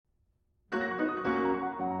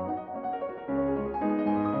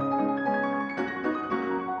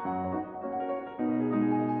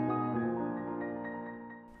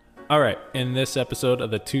All right, in this episode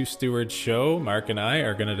of the Two Stewards Show, Mark and I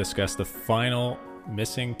are going to discuss the final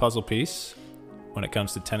missing puzzle piece when it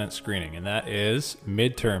comes to tenant screening, and that is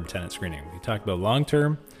midterm tenant screening. We talked about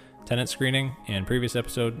long-term tenant screening in previous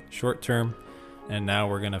episode, short-term, and now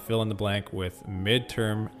we're going to fill in the blank with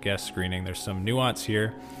midterm guest screening. There's some nuance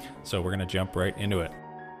here, so we're going to jump right into it.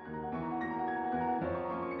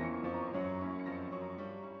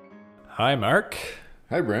 Hi, Mark.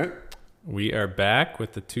 Hi, Brent. We are back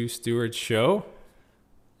with the Two Stewards Show.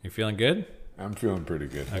 You feeling good? I'm feeling pretty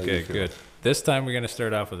good. How Okay, you feeling? good. This time we're going to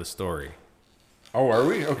start off with a story. Oh, are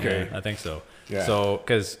we? Okay. Yeah, I think so. Yeah. So,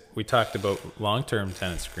 because we talked about long-term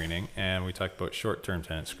tenant screening and we talked about short-term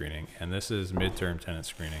tenant screening, and this is midterm tenant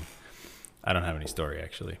screening. I don't have any story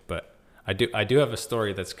actually, but I do have a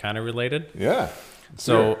story that's kind of related. Yeah.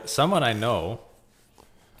 So, Sure. someone I know,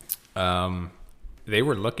 they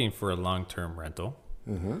were looking for a long-term rental.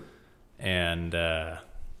 Mm-hmm. And I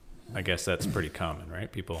guess that's pretty common,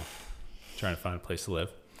 right? People trying to find a place to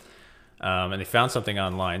live. And they found something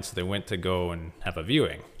online, so they went to go and have a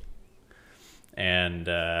viewing. And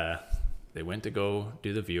they went to go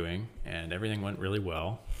do the viewing, and everything went really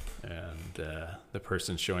well. And the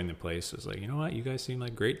person showing the place was like, you know what? You guys seem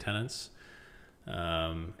like great tenants.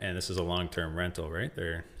 And this is a long-term rental, right?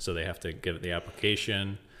 So they have to give it the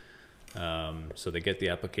application. So they get the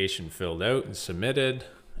application filled out and submitted.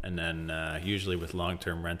 And then usually with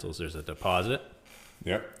long-term rentals, there's a deposit.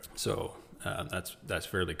 Yep. So that's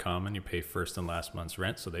fairly common. You pay first and last month's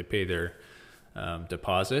rent. So they pay their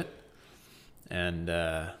deposit. And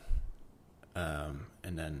then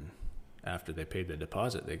after they paid the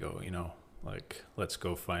deposit, they go, let's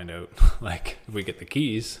go find out, if we get the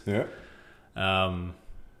keys. Yeah. And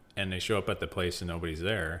they show up at the place and nobody's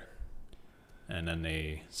there. And then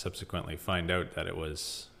they subsequently find out that it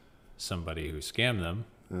was somebody who scammed them.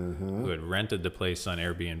 Mm-hmm. Who had rented the place on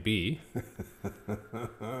Airbnb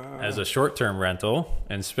as a short-term rental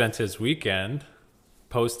and spent his weekend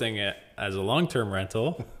posting it as a long-term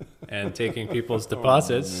rental and taking people's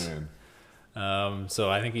deposits. Oh, man. So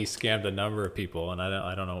I think he scammed a number of people, and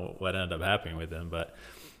I don't know what ended up happening with him, but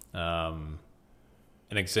an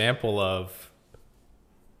example of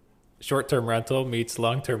short-term rental meets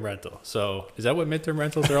long-term rental. So is that what midterm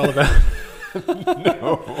rentals are all about?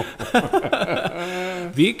 No.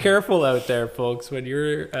 Be careful out there, folks, when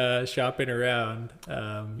you're shopping around.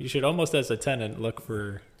 You should almost, as a tenant, look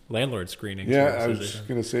for landlord screening. Yeah, I was just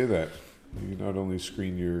going to say that. You not only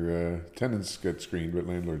screen your tenants get screened, but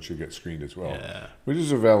landlords should get screened as well. Yeah. Which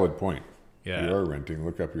is a valid point. Yeah. You are renting,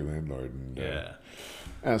 look up your landlord and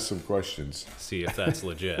ask some questions. See if that's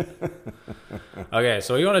legit. Okay,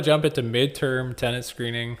 so we want to jump into midterm tenant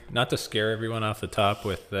screening. Not to scare everyone off the top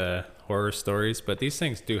with horror stories, but these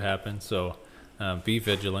things do happen, so be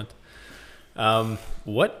vigilant.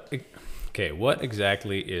 What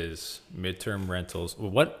exactly is midterm rentals?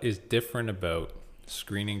 What is different about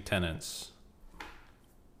screening tenants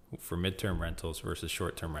for midterm rentals versus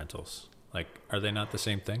short-term rentals? Are they not the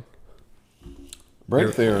same thing?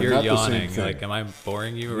 Right there, You're not yawning. the same thing. Am I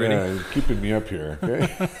boring you already? Yeah, you're keeping me up here,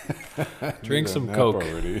 okay? Drink Need a some nap Coke.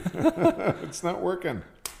 already. It's not working.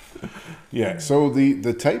 Yeah, so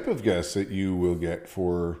the type of guests that you will get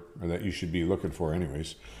or that you should be looking for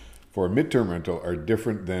anyways, for a midterm rental are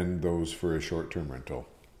different than those for a short-term rental.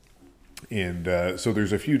 And so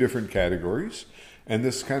there's a few different categories, and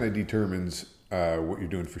this kind of determines what you're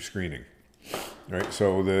doing for screening. Right,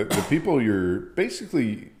 so the people you're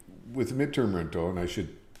basically with midterm rental, and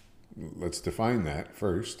let's define that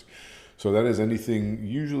first. So that is anything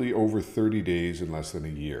usually over 30 days and less than a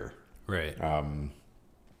year. Right.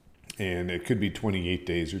 And it could be 28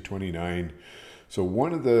 days or 29. So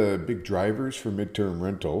one of the big drivers for midterm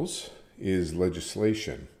rentals is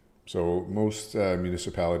legislation. So most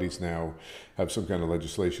municipalities now have some kind of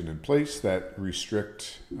legislation in place that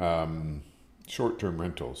restrict short-term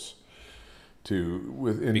rentals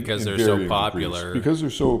because they're so popular. Because they're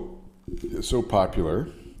so popular,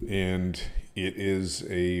 and it is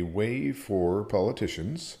a way for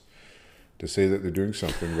politicians to say that they're doing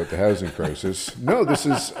something about the housing crisis. No,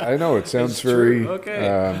 I know it sounds very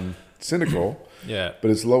cynical, Yeah. but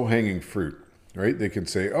it's low-hanging fruit, right? They can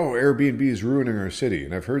say, oh, Airbnb is ruining our city.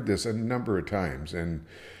 And I've heard this a number of times. And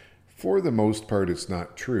for the most part, it's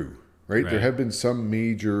not true, right? There have been some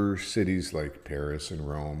major cities like Paris and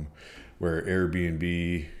Rome where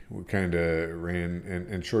Airbnb kind of ran,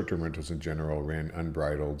 and short-term rentals in general ran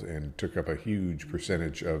unbridled and took up a huge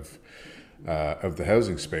percentage of the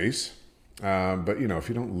housing space. But, if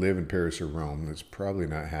you don't live in Paris or Rome, that's probably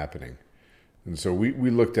not happening. And so we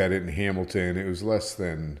looked at it in Hamilton. It was less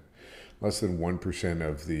than less than 1%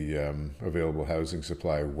 of the available housing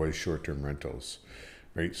supply was short-term rentals,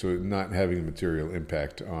 right? So not having a material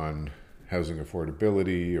impact on housing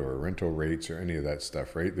affordability or rental rates or any of that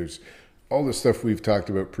stuff, right? There's all the stuff we've talked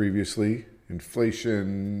about previously,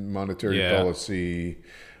 inflation, monetary policy,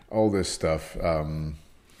 all this stuff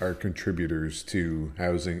are contributors to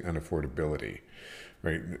housing unaffordability,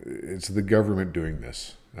 right? It's the government doing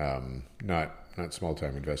this, not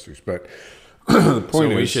small-time investors. But the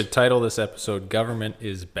point is... we should title this episode, Government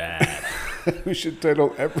is Bad. We should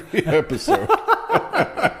title every episode.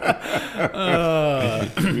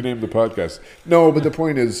 You named the podcast. No, but the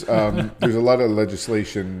point is, there's a lot of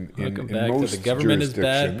legislation in most to the Government is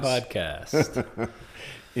Bad jurisdictions. podcast.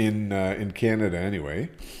 in Canada anyway,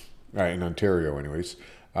 in Ontario anyways,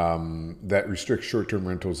 that restricts short-term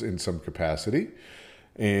rentals in some capacity.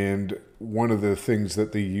 And one of the things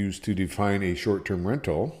that they use to define a short-term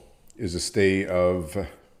rental is a stay of,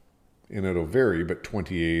 and it'll vary, but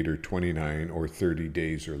 28 or 29 or 30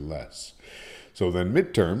 days or less. So then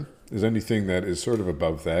midterm is anything that is sort of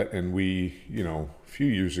above that. And we, a few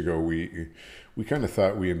years ago, we kind of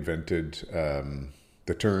thought we invented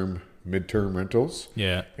the term midterm rentals.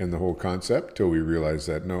 Yeah. And the whole concept till we realized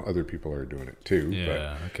that no, other people are doing it too.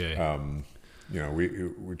 Yeah. But, okay.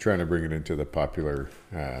 We're trying to bring it into the popular,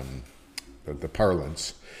 the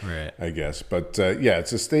parlance, right? I guess. But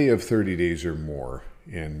it's a stay of 30 days or more,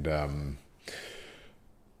 and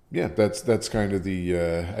that's kind of the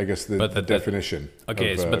I guess the definition.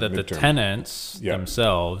 Okay, but the tenants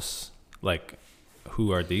themselves, like,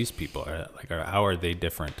 who are these people? How are they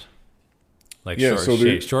different? Like,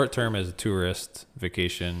 short term is a tourist,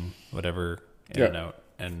 vacation, whatever, in and out,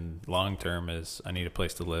 and long term is I need a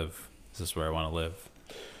place to live. Is this where I want to live?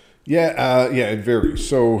 Yeah, it varies.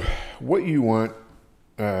 So what you want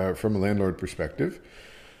from a landlord perspective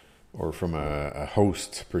or from a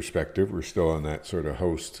host perspective, we're still on that sort of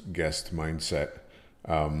host-guest mindset,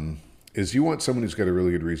 is you want someone who's got a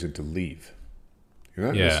really good reason to leave. You're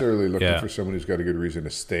not necessarily looking for someone who's got a good reason to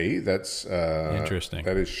stay. That's interesting.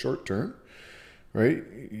 That is short-term, right?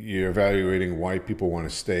 You're evaluating why people want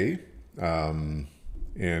to stay,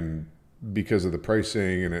 and because of the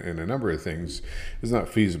pricing and a number of things, it's not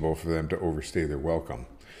feasible for them to overstay their welcome.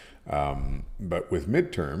 But with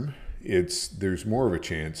midterm, there's more of a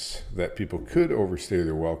chance that people could overstay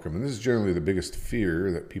their welcome. And this is generally the biggest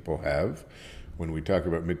fear that people have when we talk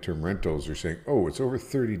about midterm rentals. They're saying, oh, it's over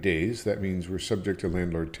 30 days. That means we're subject to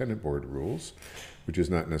landlord-tenant board rules, which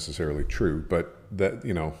is not necessarily true. But that,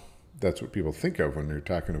 that's what people think of when they're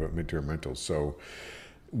talking about midterm rentals. So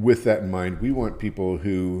with that in mind, we want people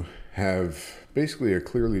who have basically a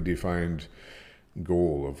clearly defined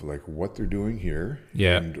goal of like what they're doing here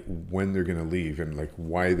and when they're going to leave and like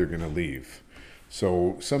why they're going to leave.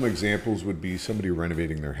 So some examples would be somebody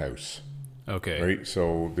renovating their house. Okay. Right.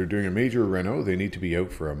 So they're doing a major reno. They need to be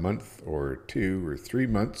out for a month or 2 or 3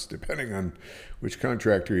 months, depending on which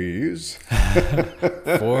contractor you use.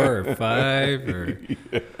 4 or 5 or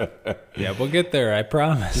we'll get there, I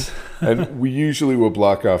promise. And we usually will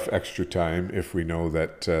block off extra time if we know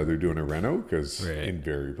that they're doing a reno, because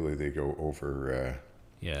invariably they go over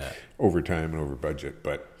over time and over budget.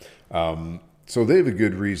 But so they have a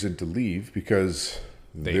good reason to leave because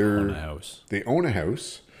they own a house. They own a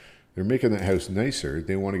house. They're making that house nicer.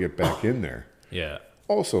 They want to get back in there. Yeah.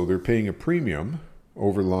 Also, they're paying a premium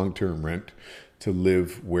over long-term rent to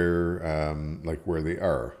live where they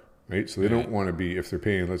are, right? So they don't want to be, if they're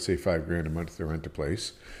paying, let's say, $5,000 a month to rent a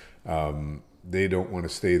place, they don't want to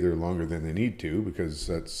stay there longer than they need to because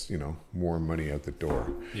that's, more money out the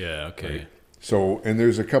door. Yeah. Okay. Right? So, and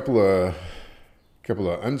there's a couple of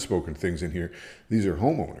unspoken things in here. These are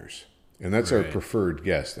homeowners, and that's our preferred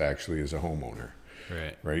guest. Actually, is a homeowner.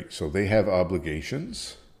 Right. So they have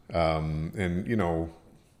obligations, and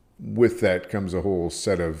with that comes a whole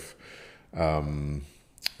set of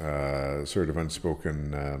sort of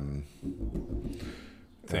unspoken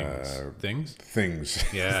things.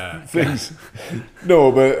 Yeah. Things. No,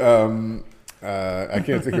 but I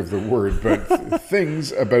can't think of the word, but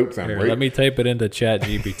things about them. Here, right? Let me type it into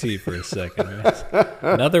ChatGPT for a second. Right?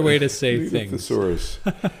 Another way to say things. Thesaurus.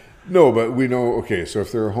 No, but we know, okay, so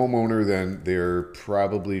if they're a homeowner, then they're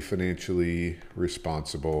probably financially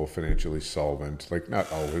responsible, financially solvent. Like, not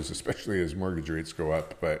always, especially as mortgage rates go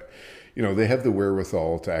up, but, they have the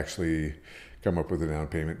wherewithal to actually come up with a down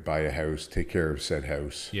payment, buy a house, take care of said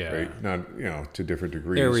house. Yeah. Right? Not, to different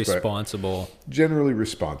degrees. They're responsible. Generally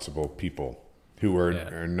responsible people who are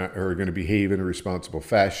going to behave in a responsible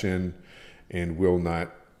fashion and will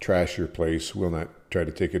not trash your place, will not try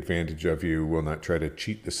to take advantage of you, will not try to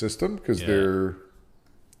cheat the system because they're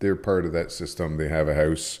they're part of that system. They have a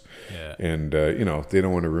house, Yeah. and they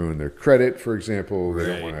don't want to ruin their credit, for example. They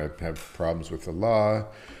don't Right. want to have problems with the law.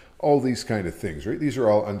 All these kind of things, right? These are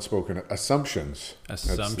all unspoken assumptions.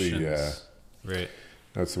 Assumptions. Right.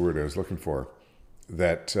 That's the word I was looking for.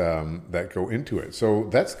 That go into it. So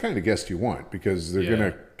that's the kind of guest you want, because they're Yeah.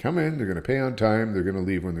 going to come in, they're going to pay on time, they're going to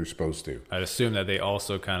leave when they're supposed to. I'd assume that they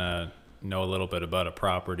also kind of know a little bit about a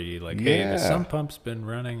property, like, hey, the Yeah. sump pump's been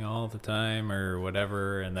running all the time or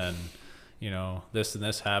whatever, and then, this and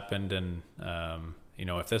this happened, and,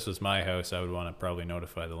 if this was my house, I would want to probably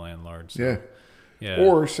notify the landlord. So, Yeah.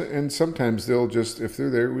 yeah. And sometimes they'll just, if they're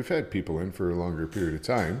there, we've had people in for a longer period of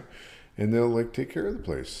time, and they'll like take care of the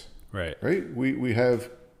place. Right. Right? We have,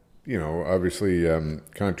 obviously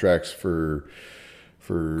contracts for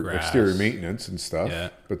Grass. exterior maintenance and stuff. Yeah.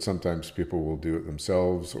 But sometimes people will do it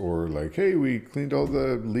themselves, or like, hey, we cleaned all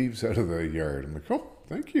the leaves out of the yard. I'm like, oh,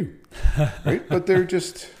 thank you. Right? But they're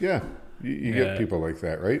just, you Yeah. get people like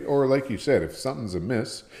that, right? Or like you said, if something's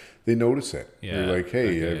amiss, they notice it. Yeah. They're like,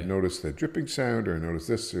 hey, Okay. I've noticed the dripping sound, or I noticed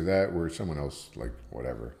this or that, where someone else, like,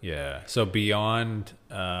 whatever. Yeah. So beyond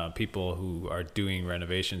people who are doing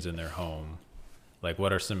renovations in their home, like,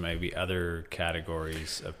 what are some maybe other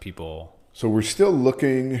categories of people? So we're still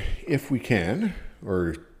looking, if we can,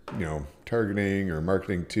 or targeting or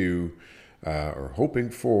marketing to, or hoping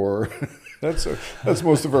for. That's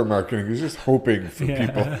most of our marketing is just hoping for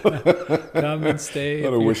people. Come and stay. A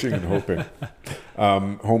lot of wishing and hoping.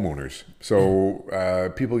 Homeowners.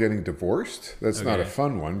 So people getting divorced. That's not a Okay.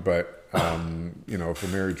 fun one, but if a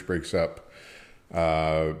marriage breaks up,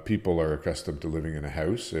 people are accustomed to living in a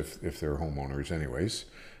house if they're homeowners, anyways.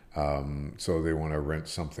 So they want to rent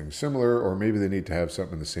something similar, or maybe they need to have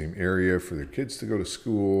something in the same area for their kids to go to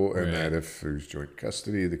school, and Right. that if there's joint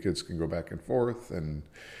custody, the kids can go back and forth, and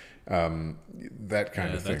that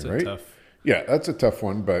kind of thing, that's right? Yeah, that's a tough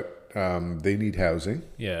one, but they need housing,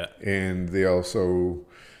 Yeah. and they also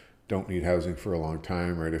don't need housing for a long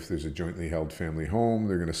time, right? If there's a jointly held family home,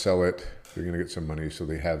 they're going to sell it, they're going to get some money, so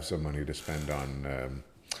they have some money to spend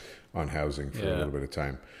on housing for a Yeah. little bit of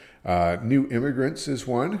time. New immigrants is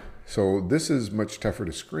one. So this is much tougher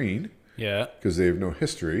to screen Yeah. because they have no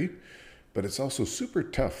history, but it's also super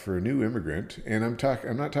tough for a new immigrant. And I'm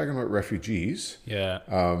not talking about refugees, Yeah.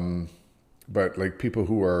 but like people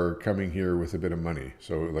who are coming here with a bit of money.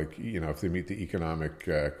 So like, if they meet the economic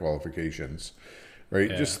qualifications, right?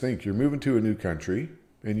 Yeah. Just think you're moving to a new country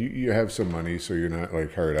and you have some money, so you're not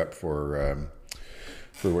like hard up for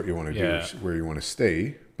what you want to Yeah. do, where you want to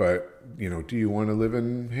stay. But, do you want to live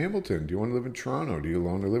in Hamilton? Do you want to live in Toronto? Do you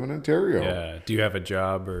want to live in Ontario? Yeah. Do you have a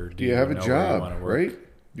job, or Do you have a know where you wanna job, work? right?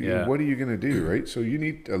 Yeah. What are you going to do, right? So you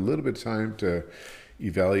need a little bit of time to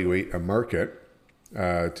evaluate a market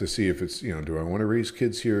to see if it's, do I want to raise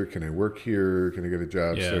kids here? Can I work here? Can I get a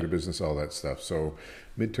job, Yeah. start a business, all that stuff. So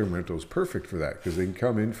midterm rental is perfect for that because they can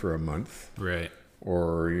come in for a month Right.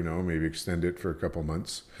 or, maybe extend it for a couple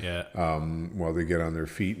months Yeah. while they get on their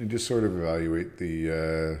feet and just sort of evaluate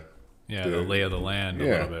the lay of the land a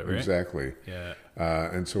little bit, right? exactly. Yeah.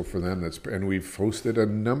 And so for them, and we've hosted a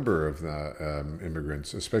number of the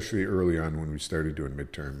immigrants, especially early on when we started doing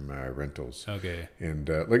midterm rentals. Okay. And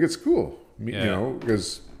it's cool, Yeah.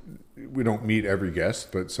 because we don't meet every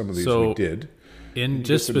guest, but some of these So- we did. In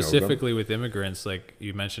just get to know them. specifically with immigrants, like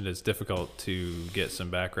you mentioned, it's difficult to get some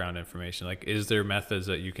background information. Like, is there methods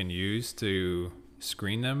that you can use to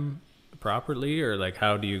screen them properly, or like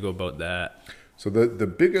how do you go about that? So the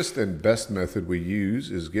biggest and best method we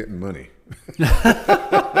use is getting money,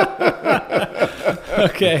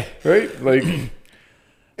 Okay. right? Like, and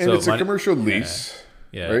So it's a money- commercial lease,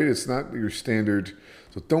 Yeah. right? It's not your standard.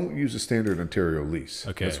 So don't use a standard Ontario lease.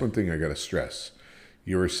 Okay. That's one thing I got to stress.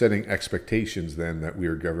 You are setting expectations then that we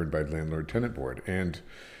are governed by the Landlord Tenant Board. And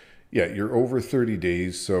yeah, you're over 30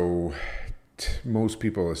 days. So most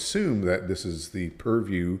people assume that this is the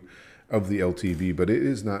purview of the LTB, but it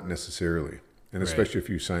is not necessarily. And especially if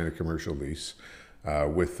you sign a commercial lease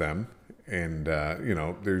with them. And,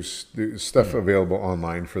 there's stuff available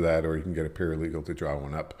online for that, or you can get a paralegal to draw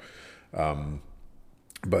one up.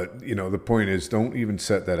 But, the point is, don't even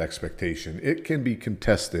set that expectation. It can be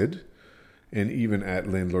contested. And even at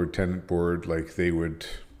Landlord Tenant Board, like they would,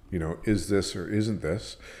 is this or isn't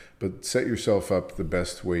this? But set yourself up the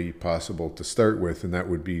best way possible to start with, and that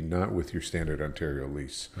would be not with your standard Ontario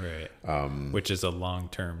lease. Right. Which is a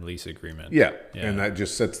long-term lease agreement. Yeah. Yeah. And that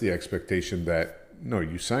just sets the expectation that, no,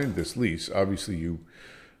 you signed this lease. Obviously, you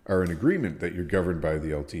are in agreement that you're governed by the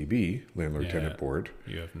LTB, Landlord Tenant Board.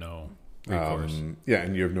 You have no recourse. Yeah,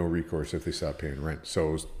 and you have no recourse if they stop paying rent.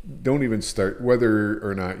 So don't even start, whether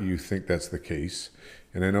or not you think that's the case.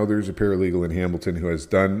 And I know there's a paralegal in Hamilton who has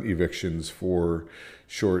done evictions for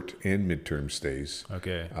short and midterm stays.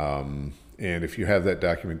 Okay. And if you have that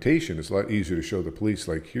documentation, it's a lot easier to show the police,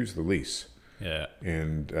 like, here's the lease. Yeah.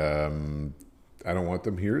 And I don't want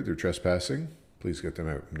them here. They're trespassing. Please get them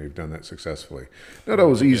out. And they've done that successfully. Not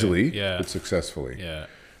always easily, Yeah. but successfully. Yeah.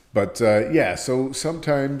 But yeah, so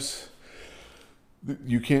sometimes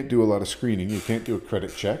you can't do a lot of screening. You can't do a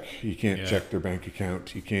credit check. You can't check their bank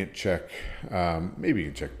account. You can't check, maybe you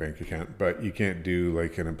can check bank account, but you can't do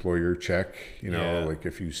like an employer check, like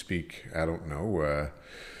if you speak, I don't know,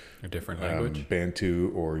 A different language.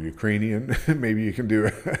 Bantu or Ukrainian, maybe you can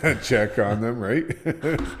do a check on them, right?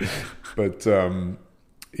 But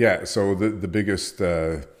yeah, so the biggest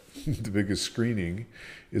the biggest screening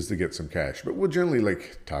is to get some cash. But we'll generally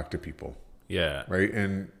like talk to people, Yeah. right?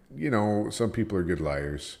 And some people are good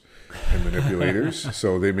liars and manipulators,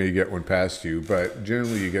 so they may get one past you. But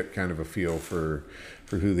generally, you get kind of a feel for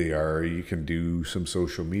who they are. You can do some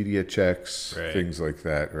social media checks, Right. things like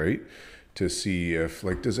that, right? To see if,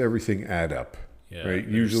 like, does everything add up, Yeah, right?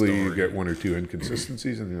 their Usually you story. get one or two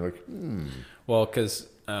inconsistencies and you're like, Well, because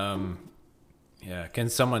can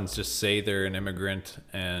someone just say they're an immigrant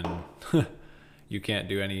and you can't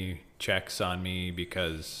do any checks on me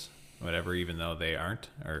because whatever, even though they aren't?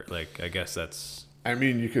 Or like, I guess that's I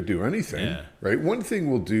mean, you could do anything, Yeah. right? One thing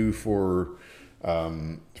we'll do for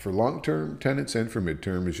long-term tenants and for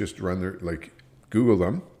midterm is just run their, like, Google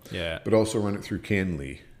them, yeah, but also run it through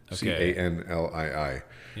CANLII, Okay. CANLII.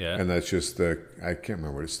 yeah, And that's just I can't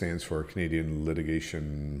remember what it stands for, Canadian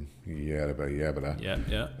Litigation Yabba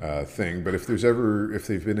yeah. thing. But if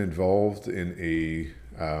they've been involved in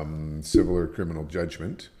a civil or criminal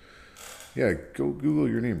judgment, yeah, go Google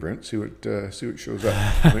your name, Brent. See what shows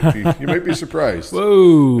up. You might be surprised.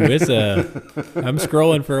 Whoa, I'm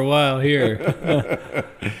scrolling for a while here.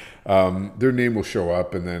 Their name will show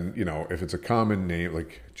up, and then if it's a common name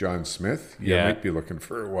like John Smith, you Yeah. might be looking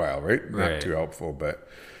for a while, right? Not Right. too helpful, but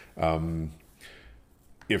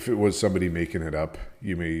if it was somebody making it up,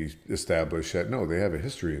 you may establish that no, they have a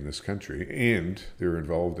history in this country and they're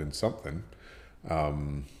involved in something.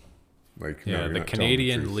 Like no, Yeah, you're the not telling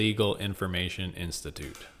Canadian truth. Legal Information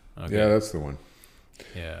Institute. Okay. Yeah, that's the one.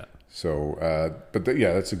 Yeah. So,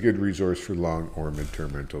 that's a good resource for long or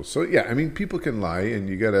midterm rentals. So, yeah, I mean, people can lie, and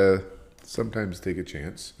you gotta sometimes take a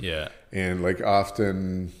chance. Yeah. And like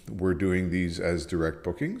often, we're doing these as direct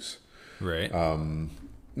bookings. Right.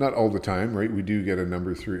 Not all the time, right? We do get a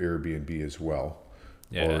number through Airbnb as well,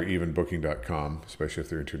 Yeah. or even Booking.com, especially if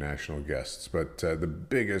they're international guests. But the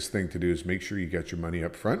biggest thing to do is make sure you get your money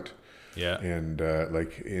up front. Yeah. And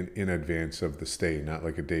like in advance of the stay, not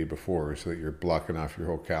like a day before, so that you're blocking off your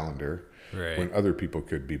whole calendar Right. when other people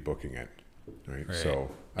could be booking it, right? Right.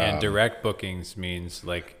 So And direct bookings means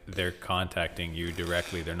like they're contacting you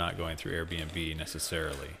directly. They're not going through Airbnb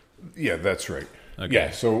necessarily. yeah, that's right. Okay.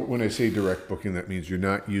 Yeah, so when I say direct booking, that means you're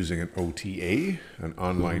not using an OTA, an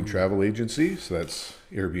online travel agency. So that's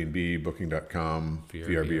Airbnb, Booking.com,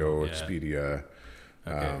 VRBO, yeah. Expedia,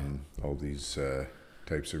 Okay. all these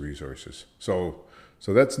types of resources. So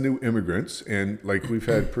that's new immigrants, and like we've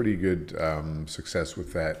had pretty good success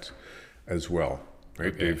with that as well,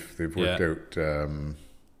 right? Okay. They've worked Yeah.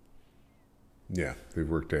 out. They've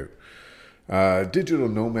worked out. Digital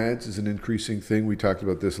nomads is an increasing thing. We talked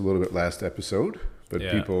about this a little bit last episode, but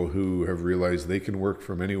Yeah. people who have realized they can work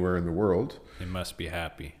from anywhere in the world. They must be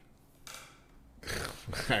happy.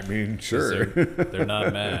 I mean, 'Cause sure. They're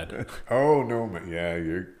not mad. Oh no, yeah,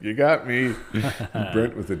 you got me,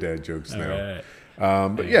 Brent with the dad jokes All now.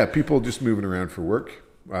 right. But yeah, people just moving around for work.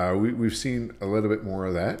 We've seen a little bit more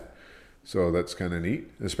of that, so that's kind of neat,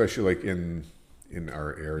 especially like in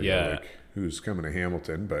our area, Yeah. like who's coming to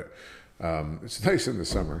Hamilton. But it's nice in the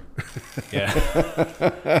summer. Yeah.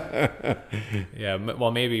 Yeah.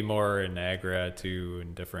 Well, maybe more in Niagara too,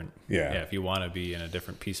 and different. Yeah. Yeah. If you want to be in a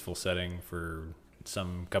different peaceful setting for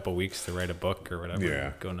some couple weeks to write a book or whatever,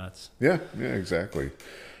 Yeah. go nuts. Yeah, exactly.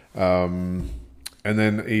 And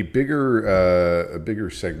then a bigger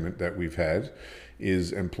segment that we've had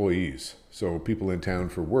is employees. So people in town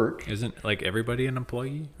for work. Isn't like everybody an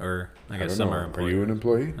employee, or I I guess don't some know. are Are employees. you an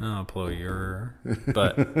employee? Oh, employer,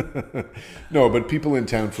 but No, but people in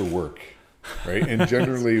town for work, right? And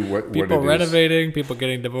generally, what people it is, renovating, people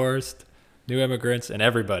getting divorced, new immigrants, and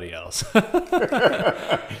everybody else.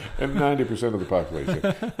 and 90% of the population.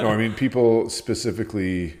 No, I mean people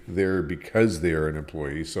specifically there because they are an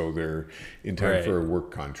employee, so they're in town Right. for a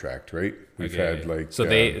work contract, right? We've Okay. had like so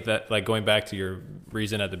that like going back to your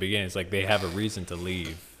reason at the beginning, it's like they have a reason to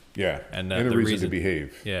leave. Yeah, And and a the reason to reason-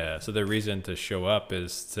 behave. Yeah, so their reason to show up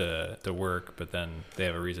is to work, but then they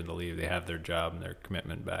have a reason to leave. They have their job and their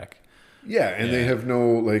commitment back. Yeah, and they Yeah. have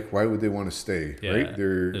no, like, why would they want to stay, Yeah, right?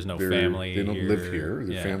 there's no family They don't live here. here.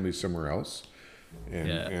 Their Yeah. family's somewhere else, and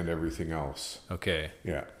Yeah. and everything else. Okay.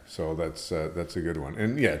 Yeah, so that's a good one.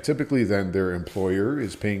 And yeah, typically then their employer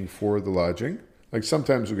is paying for the lodging. Like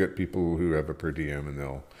sometimes we get people who have a per diem and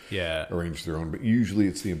they'll Yeah. arrange their own, but usually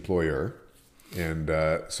it's the employer. And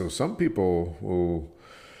so some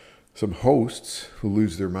hosts who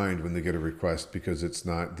lose their mind when they get a request because it's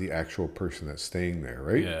not the actual person that's staying there,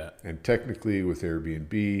 right? Yeah. And technically with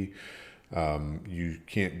Airbnb, you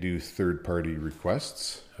can't do third-party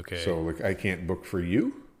requests. Okay. So like I can't book for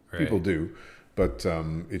you. Right. People do, but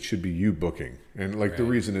it should be you booking. And like the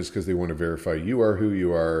Right. reason is because they want to verify you are who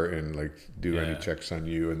you are and like do any Yeah. checks on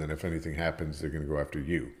you. And then if anything happens, they're going to go after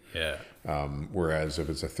you. Yeah. Whereas if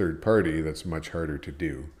it's a third party, that's much harder to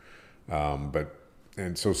do.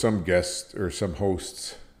 And so some guests or some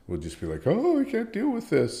hosts will just be like, "Oh, I can't deal with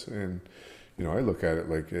this," and I look at it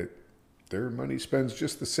like their money spends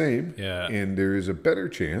just the same, Yeah. and there is a better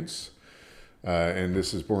chance, and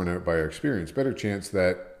this is borne out by our experience, better chance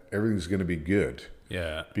that everything's going to be good.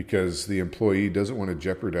 Yeah. Because the employee doesn't want to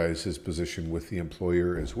jeopardize his position with the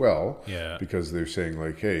employer as well. Yeah. Because they're saying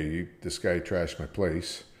like, "Hey, this guy trashed my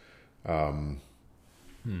place. You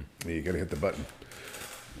got to hit the button."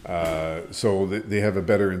 So they have a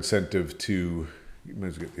better incentive to. You might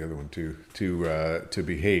as well get the other one too. To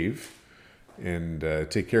behave and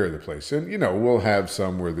take care of the place. And we'll have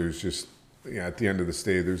some where there's just. At the end of the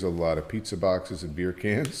stay, there's a lot of pizza boxes and beer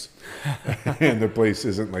cans, and the place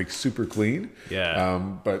isn't like super clean. Yeah.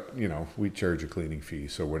 But we charge a cleaning fee,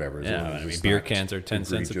 so whatever. As long Yeah. as I mean, it's beer not cans are 10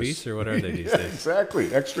 cents a egregious. piece, or what are they these Yeah, days?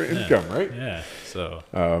 exactly, extra income, right? Yeah. So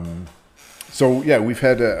So yeah, we've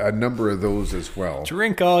had a number of those as well.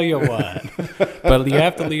 drink all you want, but you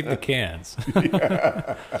have to leave the cans.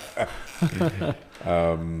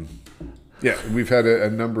 Yeah, we've had a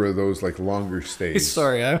number of those like longer stays.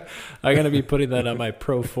 Sorry, I'm going to be putting that on my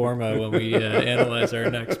pro forma when we analyze our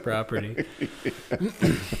next property.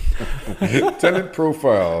 Tenant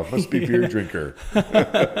profile must be beer drinker.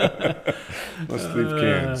 Must leave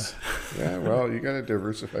cans. Yeah, well, you got to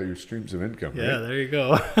diversify your streams of income. Yeah, Right? there you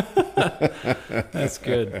go. That's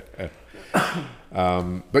good.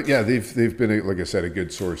 But yeah, they've been like I said a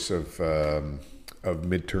good source of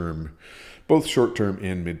midterm, both short-term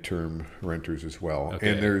and midterm renters as well. Okay.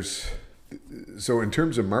 And so in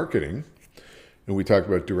terms of marketing, and we talk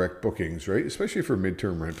about direct bookings, right? Especially for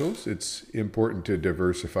midterm rentals, it's important to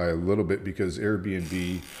diversify a little bit because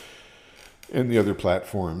Airbnb and the other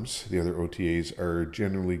platforms, the other OTAs, are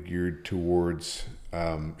generally geared towards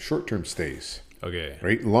short-term stays. Okay.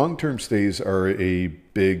 Right, long-term stays are a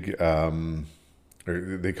big, or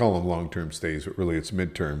they call them long-term stays, but really it's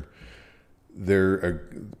midterm. They're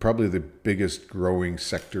probably the biggest growing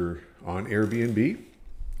sector on Airbnb,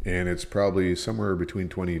 and it's probably somewhere between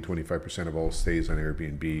 20 and 25% of all stays on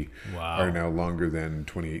Airbnb Wow. are now longer than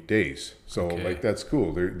 28 days. So Okay. like that's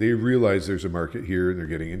cool. They realize there's a market here and they're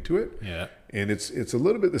getting into it. Yeah. And it's a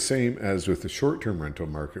little bit the same as with the short-term rental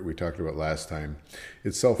market we talked about last time.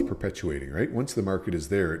 It's self-perpetuating, right? Once the market is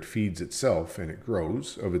there, it feeds itself and it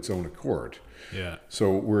grows of its own accord. Yeah.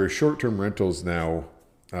 So whereas short-term rentals now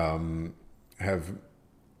have,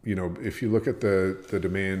 if you look at the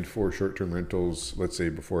demand for short-term rentals, let's say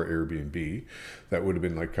before Airbnb, that would have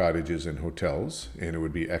been like cottages and hotels, and it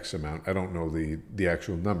would be X amount. I don't know the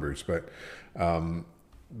actual numbers, but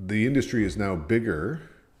the industry is now bigger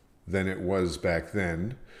than it was back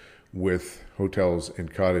then with hotels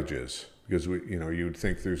and cottages, because you would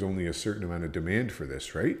think there's only a certain amount of demand for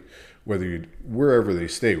this, right? Wherever they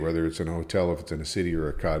stay, whether it's in a hotel, if it's in a city, or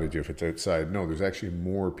a cottage if it's outside. No, there's actually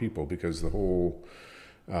more people because the whole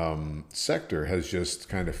sector has just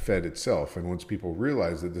kind of fed itself. And once people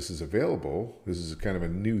realize that this is available, this is kind of a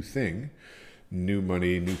new thing, new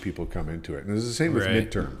money, new people come into it. And this is the same with Right.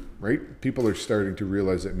 midterm, right? People are starting to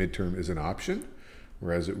realize that midterm is an option,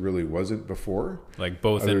 whereas it really wasn't before. Like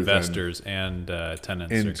both Other than- investors and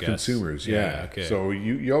tenants or And guests. consumers, yeah. Okay. So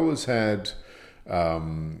you always had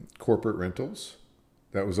corporate rentals.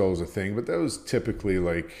 That was always a thing, but that was typically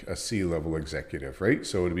like a C-level executive, right?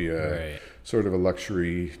 So it'd be a Right. sort of a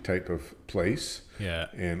luxury type of place. Yeah.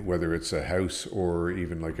 And whether it's a house or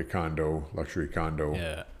even like a condo, luxury condo,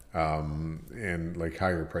 Yeah. and like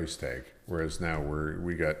higher price tag. Whereas now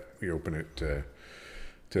we open it to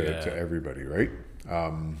everybody, right?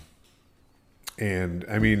 And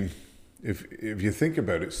I mean, if you think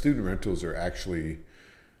about it, student rentals are actually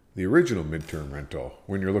the original midterm rental,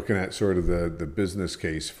 when you're looking at sort of the business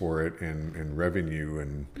case for it and revenue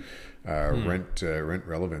and rent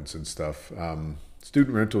relevance and stuff.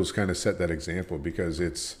 Student rentals kind of set that example because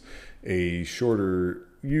it's a shorter,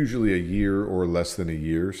 usually a year or less than a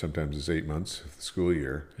year, sometimes it's 8 months of the school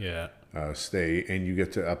year. Yeah. Stay, and you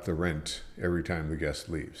get to up the rent every time the guest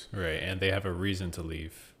leaves. Right, and they have a reason to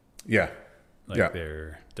leave. Yeah. Like Yeah.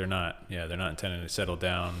 they're not intending to settle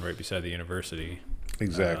down right beside the university.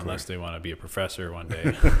 Exactly. Unless they want to be a professor one day.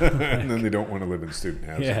 And then they don't want to live in student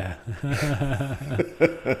housing. Yeah.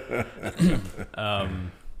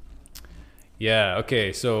 Yeah.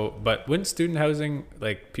 Okay. So, but wouldn't student housing,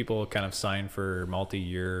 like, people kind of sign for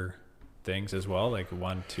multi-year things as well, like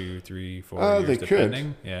 1, 2, 3, 4 years, They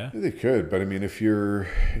depending? could. Yeah. They could, but I mean, if you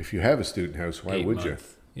have a student house, why 8 would you?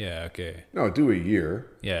 month. Yeah. Okay. No, do a year,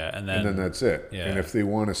 Yeah, and and then then that's it. yeah. And if they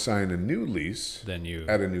want to sign a new lease you.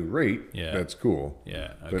 at a new rate, Yeah. that's cool.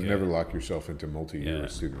 Yeah. Okay. But never lock yourself into multi-year Yeah.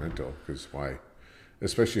 student rental, because why?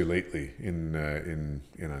 Especially lately in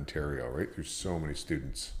Ontario, right? There's so many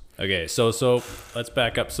students. Okay, so let's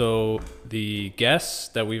back up. So the guests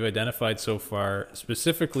that we've identified so far,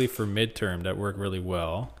 specifically for midterm, that work really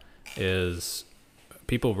well, is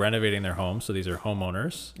people renovating their homes. So these are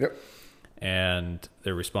homeowners. Yep. And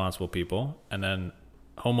they're responsible people. And then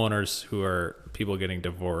homeowners who are people getting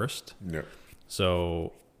divorced. Yep.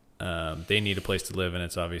 So they need a place to live, and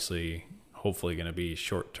it's obviously, hopefully, going to be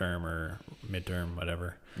short term or midterm,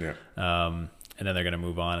 whatever. Yeah. And then they're going to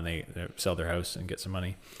move on and they sell their house and get some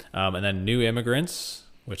money. And then new immigrants,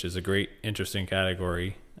 which is a great, interesting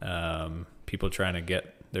category. People trying to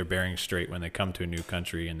get their bearings straight when they come to a new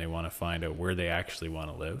country and they want to find out where they actually want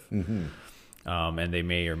to live. Mm-hmm. And they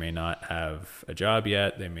may or may not have a job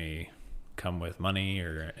yet. They may come with money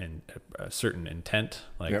or a certain intent,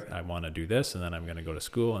 like, Yep. I want to do this, and then I'm going to go to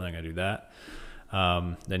school, and then I'm going to do that.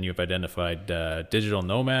 Then you've identified digital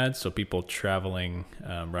nomads, so people traveling,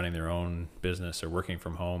 running their own business or working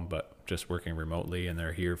from home, but just working remotely, and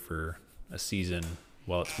they're here for a season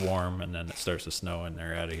while it's warm, and then it starts to snow, and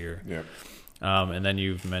they're out of here. Yep. And then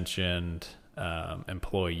you've mentioned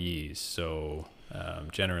employees, so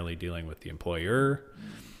generally dealing with the employer.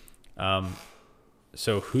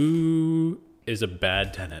 So who is a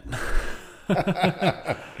bad tenant?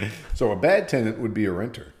 So a bad tenant would be a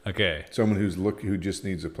renter, Okay. someone who just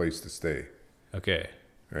needs a place to stay, Okay.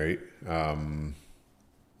 right?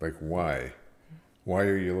 Like why? Why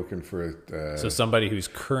are you looking for a So somebody who's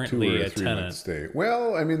 2 currently or a 3 month tenant. stay?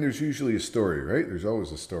 Well, I mean, there's usually a story, right? There's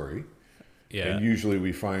always a story. Yeah. And usually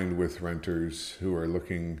we find with renters who are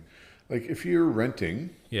looking, like if you're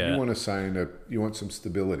renting, Yeah. you want to you want some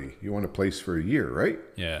stability. You want a place for a year, right?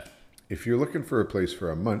 Yeah. If you're looking for a place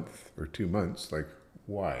for a month or 2 months, like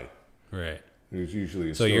why? Right. There's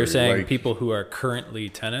usually a So story. you're saying like, people who are currently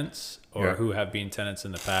tenants or Yeah. who have been tenants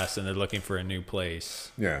in the past and they're looking for a new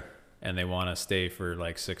place yeah. and they want to stay for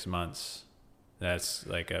like 6 months. That's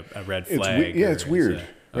like a red It's flag. yeah, or it's weird,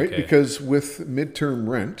 a- right? okay. Because with midterm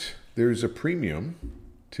rent, there's a premium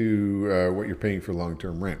to what you're paying for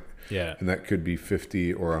long-term rent. Yeah. And that could be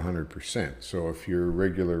 50 or 100%. So if your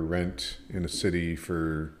regular rent in a city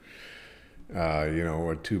for, a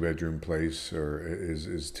 2-bedroom place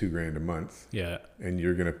is $2,000 a month, Yeah. and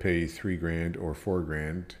you're going to pay $3,000 or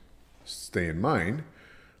 $4,000, stay in mind,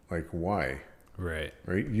 like why? Right.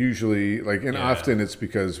 Right? Usually, and Yeah. often it's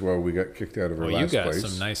because, well, we got kicked out of our Well, you last got place.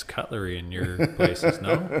 some nice cutlery in your places,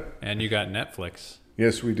 no? And you got Netflix.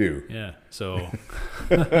 Yes, we do. Yeah. So,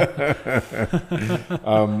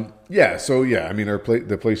 Yeah, so I mean,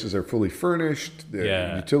 the places are fully furnished, the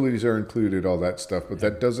Yeah. utilities are included, all that stuff, but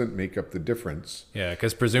that doesn't make up the difference. yeah,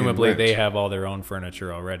 because presumably rent. they have all their own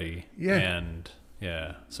furniture already. Yeah. And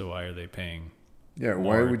yeah, so why are they paying? Yeah,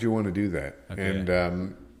 why More. would you want to do that? Okay. And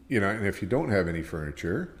and if you don't have any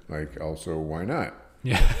furniture, also why not?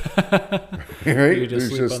 Yeah. Right? You just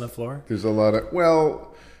There's sleep on the floor? There's a lot of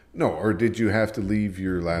no, or did you have to leave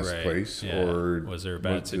your last Right, place, yeah. or Was there a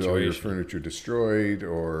bad was all your situation? furniture destroyed,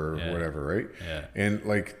 or Yeah. whatever, right? Yeah. And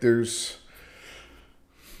there's,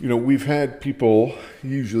 we've had people,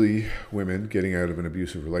 usually women, getting out of an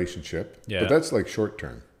abusive relationship, Yeah. but that's like short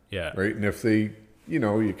term, Yeah. right? And if they, you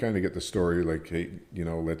kind of get the story, like, hey,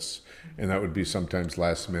 and that would be sometimes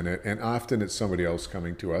last minute, and often it's somebody else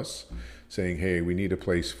coming to us saying, hey, we need a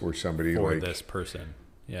place for somebody For this person.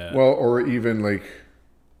 Yeah. well, or even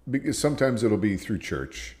because sometimes it'll be through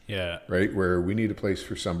church, yeah. right? Where we need a place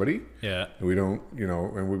for somebody, Yeah. and we don't,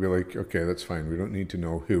 and we'll be like, okay, that's fine. We don't need to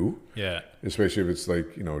know who, Yeah. especially if it's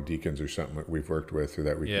deacons or something that we've worked with or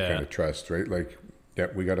that we Yeah. can kind of trust, right? Like, yeah,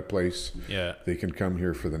 we got a place. Yeah. They can come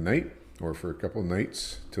here for the night, or for a couple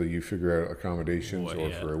nights till you figure out accommodations,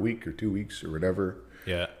 or for a week or 2 weeks or whatever.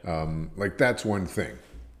 Yeah. Like that's one thing.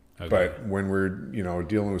 Okay. But when we're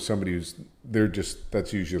dealing with somebody who's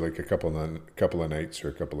that's usually like a couple of nights or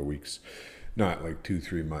a couple of weeks, not like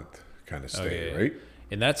 2-3 month kind of stay, right?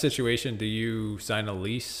 In that situation, do you sign a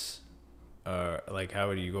lease? Like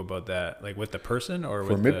how do you go about that? Like with the person or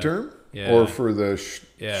for with midterm, or for the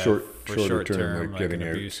short term, like getting an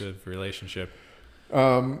out? Abusive relationship.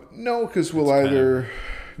 No, because we'll either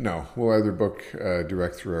book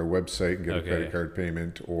direct through our website and get a credit card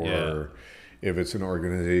payment, or if it's an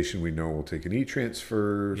organization we know will take an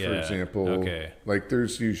e-transfer, for example. Okay. Like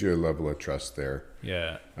there's usually a level of trust there.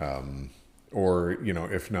 Yeah. Or,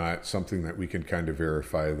 if not, something that we can kind of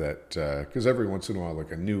verify that, because every once in a while,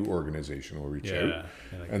 like a new organization will reach out,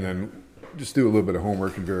 and then just do a little bit of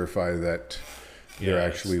homework and verify that they're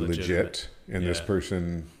actually legit, and this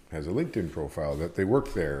person has a LinkedIn profile, that they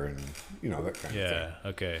work there, and, that kind of thing. Yeah,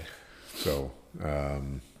 okay. So,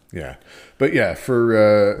 But yeah,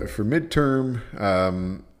 for midterm,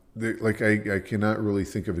 I cannot really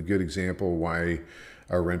think of a good example why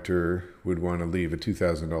a renter would want to leave a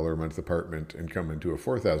 $2,000 a month apartment and come into a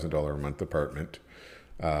 $4,000 a month apartment,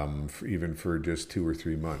 even for just 2 or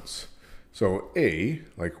 3 months. So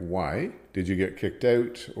why did you get kicked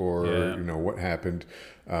out, or what happened?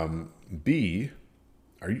 B,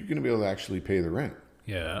 are you going to be able to actually pay the rent?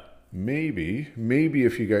 Yeah. Maybe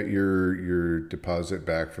if you got your deposit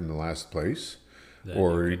back from the last place,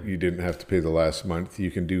 or you didn't have to pay the last month,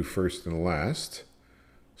 you can do first and last.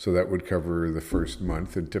 So that would cover the first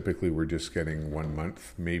month, and typically we're just getting 1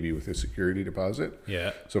 month, maybe with a security deposit.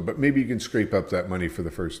 Yeah. So, but maybe you can scrape up that money for the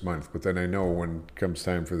first month. But then I know when it comes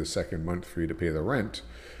time for the second month for you to pay the rent,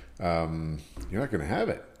 you're not going to have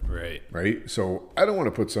it. Right. Right. So I don't want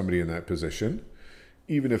to put somebody in that position,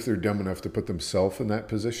 even if they're dumb enough to put themselves in that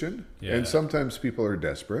position. Yeah. And sometimes people are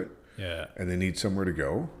desperate. Yeah. And they need somewhere to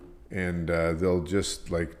go, and they'll just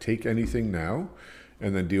take anything now,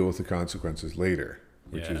 and then deal with the consequences later.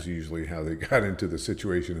 Which is usually how they got into the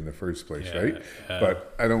situation in the first place, right?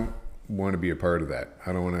 But I don't want to be a part of that.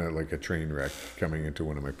 I don't want to a train wreck coming into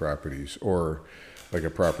one of my properties, or like a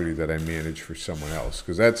property that I manage for someone else,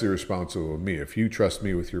 because that's irresponsible of me. If you trust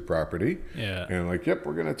me with your property, and yep,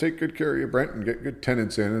 we're going to take good care of you, Brent, and get good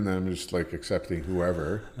tenants in, and then I'm just accepting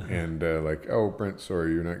whoever, and oh, Brent,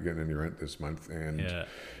 sorry, you're not getting any rent this month, and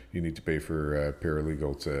you need to pay for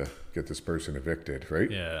paralegal to get this person evicted,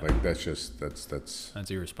 right? Yeah.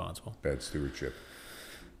 That's irresponsible. Bad stewardship.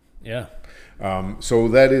 Yeah. So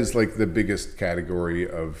that is the biggest category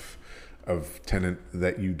of tenant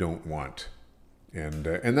that you don't want, and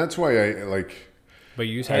that's why I But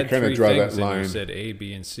you had three things, and you said A,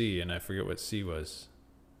 B, and C, and I forget what C was.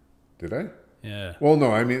 Did I? Yeah. Well,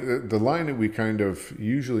 no, I mean, the line that we kind of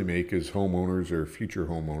usually make is homeowners or future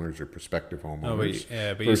homeowners or prospective homeowners.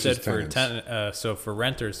 But you said for so for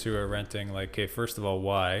renters who are renting, okay, first of all,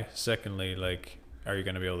 why? Secondly, are you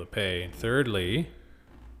going to be able to pay? And thirdly,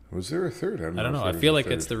 was there a third? I don't know. I feel like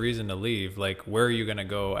it's the reason to leave. Where are you going to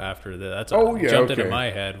go after that? That's what jumped into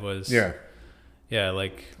my head was,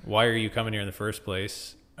 why are you coming here in the first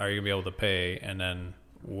place? Are you going to be able to pay? And then,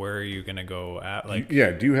 where are you going to go at?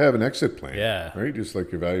 Do you have an exit plan? Yeah. Right? Just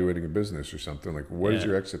evaluating a business or something. What is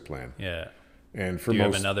your exit plan? Yeah. And for do you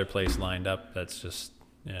have another place lined up that's just,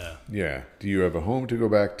 Yeah. Do you have a home to go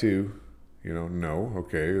back to? No.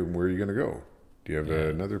 Okay. And where are you going to go? Do you have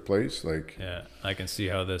another place? Yeah. I can see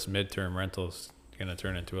how this midterm rental's going to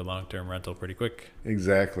turn into a long-term rental pretty quick.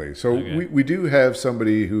 Exactly. So we do have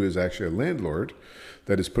somebody who is actually a landlord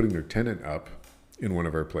that is putting their tenant up in one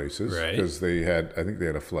of our places, because I think they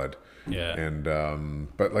had a flood. Yeah.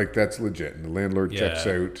 And but that's legit. And the landlord checks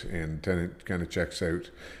out, and tenant kind of checks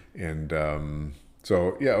out, and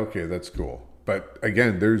so okay, that's cool. But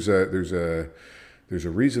again, there's a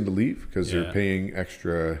reason to leave, because they're paying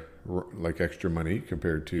extra money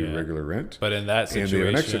compared to regular rent. But in that situation, and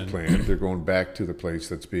they have an exit plan, they're going back to the place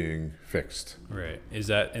that's being fixed. Right. Is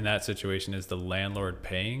that in that situation? Is the landlord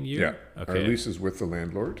paying you? Yeah. Okay. Our lease is with the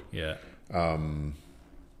landlord. Yeah. And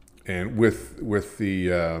with the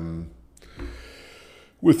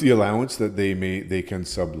allowance that they can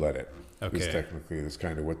sublet it. Okay. Because technically that's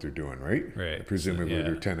kind of what they're doing, right? Right. Presumably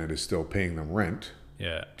their tenant is still paying them rent.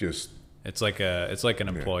 Yeah. Just it's like an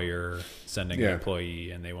employer sending an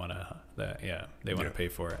employee, and they want to pay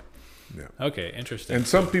for it. Yeah. Okay, interesting. And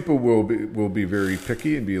some people will be very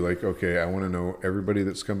picky and be like, okay, I want to know everybody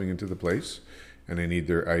that's coming into the place, and I need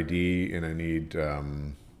their ID, and I need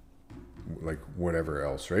whatever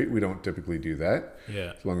else, right? We don't typically do that.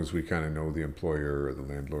 Yeah. As long as we kind of know the employer or the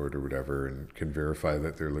landlord or whatever, and can verify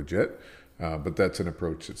that they're legit. But that's an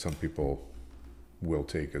approach that some people will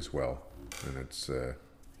take as well. And it's, do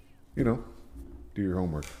your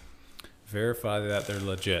homework. Verify that they're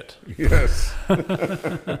legit. Yes.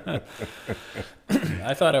 I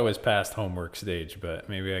thought I was past homework stage, but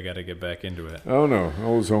maybe I got to get back into it. Oh, no.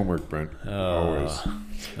 Always homework, Brent. Always.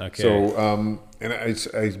 Okay. So, and I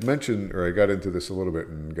mentioned, or I got into this a little bit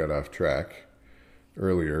and got off track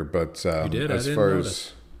earlier, but You did? as I didn't far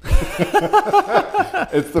notice.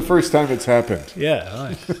 as it's the first time it's happened.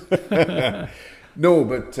 Yeah, nice. No,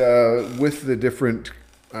 but with the different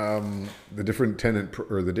tenant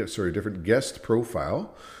different guest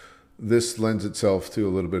profile, this lends itself to a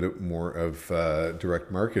little bit more of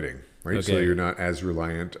direct marketing, right? So Okay. you're not as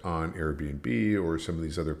reliant on Airbnb or some of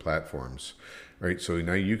these other platforms, right? So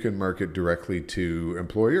now you can market directly to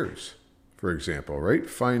employers, for example, right?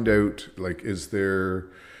 Find out, like, is there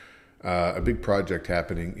a big project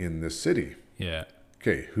happening in this city? Yeah.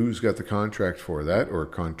 Okay, who's got the contract for that or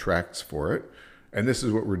contracts for it? And this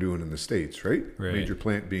is what we're doing in the States, right? Right. Major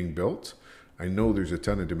plant being built. I know there's a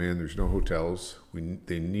ton of demand. There's no hotels.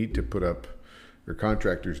 They need to put up, or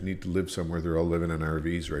contractors need to live somewhere. They're all living in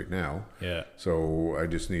RVs right now. Yeah. So I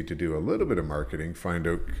just need to do a little bit of marketing, find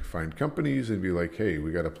companies and be like, hey,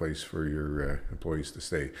 we got a place for your employees to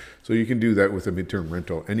stay. So you can do that with a midterm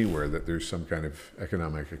rental anywhere that there's some kind of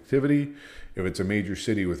economic activity. If it's a major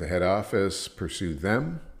city with a head office, pursue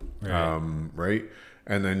them, Right. right?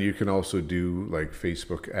 And then you can also do like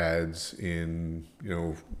Facebook ads in,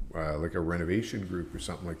 like a renovation group or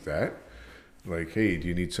something like that. Like, hey, do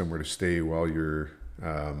you need somewhere to stay while you're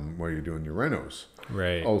doing your renos?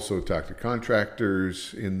 Right. Also, talk to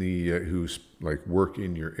contractors in the who's like work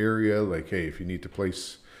in your area. Like, hey, if you need to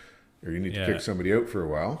place or you need to Yeah. kick somebody out for a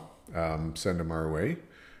while, send them our way.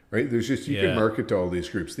 Right? There's just you Yeah. can market to all these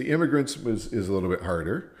groups. The immigrants is a little bit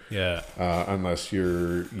harder. Yeah. Unless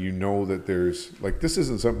that there's like this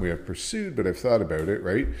isn't something we have pursued, but I've thought about it.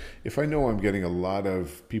 Right? If I know I'm getting a lot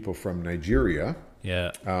of people from Nigeria,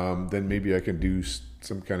 Yeah. then maybe I can do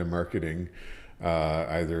some kind of marketing,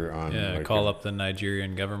 either on Call up the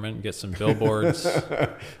Nigerian government, get some billboards.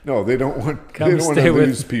 No, they don't want Come they don't want stay to with-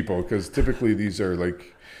 lose people because typically these are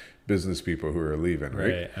like business people who are leaving,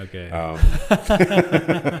 right? Right. Okay.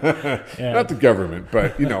 Yeah. Not the government,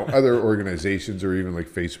 but other organizations or even like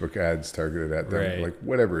Facebook ads targeted at them, Right. like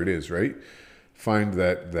whatever it is, right? Find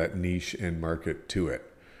that niche and market to it.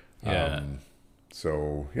 Yeah.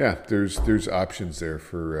 So yeah, there's options there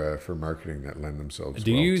for marketing that lend themselves.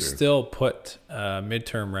 Do well you to, still put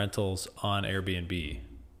midterm rentals on Airbnb?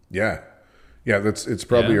 Yeah, it's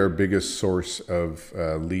probably Yeah? our biggest source of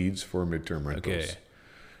leads for midterm rentals. Okay.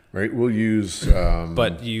 Right, we'll use.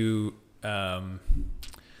 But you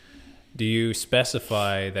do you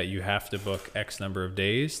specify that you have to book X number of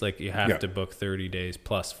days? Like you have Yeah. to book 30 days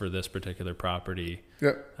plus for this particular property,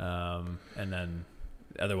 Yeah, and then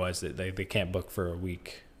otherwise they can't book for a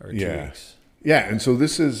week or 2 Yeah. weeks. yeah, and so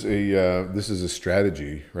this is a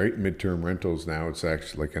strategy, right? Midterm rentals now it's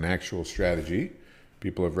actually like an actual strategy.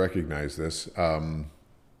 People have recognized this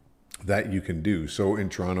that you can do. So in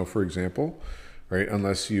Toronto, for example, right,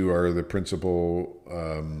 unless you are the principal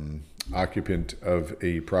occupant of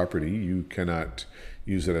a property, you cannot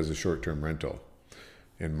use it as a short-term rental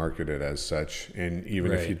and market it as such. And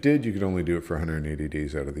even if Right. you did, you could only do it for 180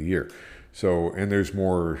 days out of the year. So, and there's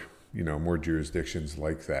more jurisdictions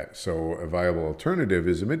like that. So a viable alternative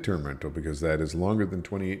is a midterm rental because that is longer than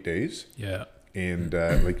 28 days. Yeah. And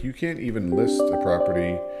like you can't even list a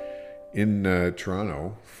property in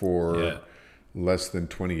Toronto for Yeah. less than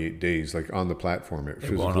 28 days, like on the platform. It won't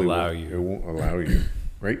physically allow you. It won't allow you,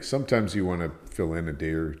 right? Sometimes you want to fill in a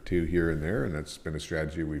day or two here and there, and that's been a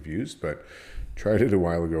strategy we've used. But tried it a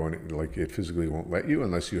while ago, and it physically won't let you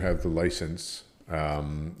unless you have the license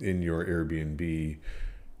in your Airbnb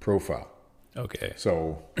profile. Okay.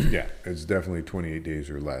 So yeah, it's definitely 28 days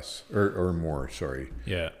or less or more. Sorry.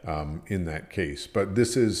 Yeah. In that case. But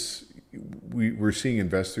this is, we're seeing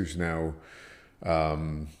investors now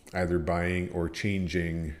either buying or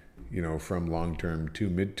changing, from long-term to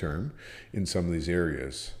midterm in some of these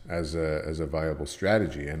areas as a viable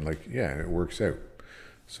strategy. And it works out.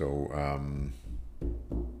 So,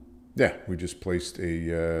 we just placed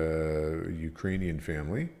a Ukrainian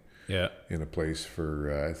family Yeah. in a place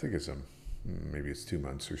for, I think maybe it's 2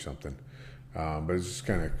 months or something. But it's just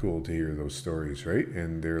kind of cool to hear those stories, right?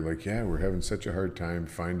 And they're like, yeah, we're having such a hard time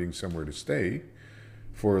finding somewhere to stay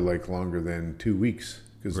for longer than 2 weeks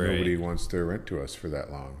because Right. nobody wants to rent to us for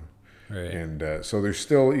that long. Right. And so there's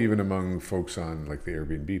still, even among folks on the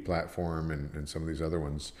Airbnb platform and some of these other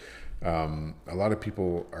ones, A lot of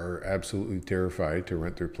people are absolutely terrified to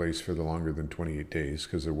rent their place for the longer than 28 days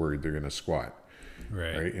because they're worried they're going to squat.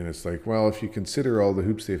 Right. And it's like, well, if you consider all the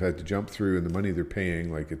hoops they've had to jump through and the money they're paying,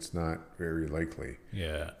 like it's not very likely.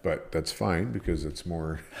 Yeah. But that's fine because it's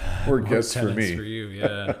more guests for me. For you,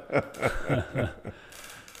 yeah.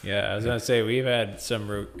 Yeah, I was going to say, we've had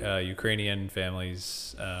some Ukrainian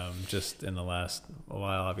families just in the last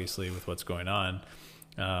while, obviously, with what's going on,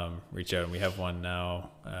 reach out. And we have one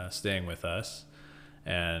now staying with us.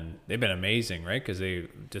 And they've been amazing, right? Because they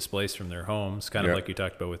displaced from their homes, kind of like you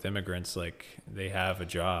talked about with immigrants. Like they have a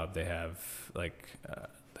job, they have they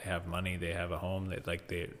have money, they have a home.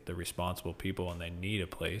 They're responsible people, and they need a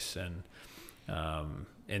place. And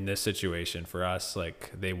in this situation for us,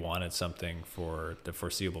 like they wanted something for the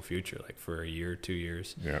foreseeable future, like for a year, 2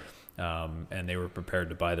 years. Yeah. And they were prepared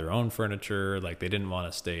to buy their own furniture. Like they didn't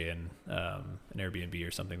want to stay in an Airbnb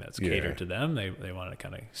or something that's catered to them. They wanted to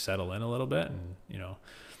kind of settle in a little bit, and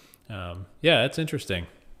yeah, it's interesting.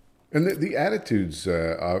 And the attitudes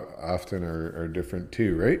often are different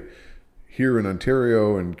too, right? Here in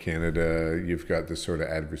Ontario and Canada, you've got this sort of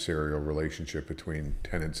adversarial relationship between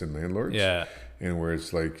tenants and landlords. Yeah. And where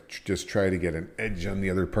it's like, just try to get an edge on the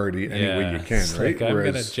other party any way you can, it's right? Like, I'm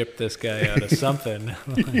going to gyp this guy out of something.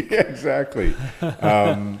 Yeah, exactly.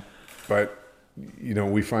 But,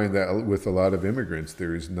 we find that with a lot of immigrants,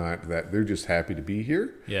 there is not that. They're just happy to be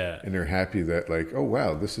here. Yeah. And they're happy that, like, oh,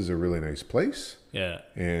 wow, this is a really nice place. Yeah.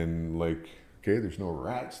 And, like, okay, there's no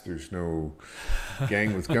rats. There's no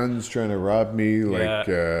gang with guns trying to rob me. Like,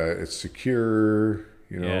 it's secure.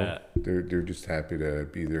 They're just happy to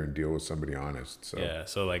be there and deal with somebody honest. So yeah.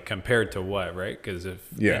 So like compared to what, right? Because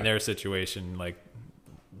if in their situation, like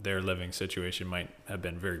their living situation might have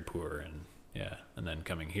been very poor, and then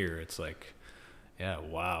coming here, it's like,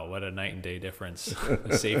 wow, what a night and day difference.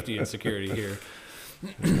 The safety and security here.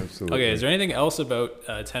 Absolutely. Okay, is there anything else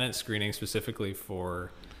about tenant screening specifically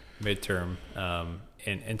for midterm?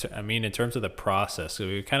 In terms of the process, so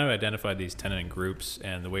we've kind of identified these tenant groups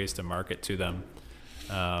and the ways to market to them.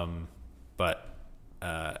 But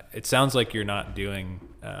it sounds like you're not doing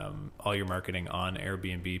all your marketing on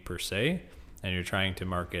Airbnb per se, and you're trying to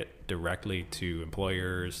market directly to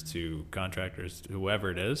employers, to contractors,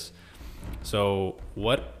 whoever it is. So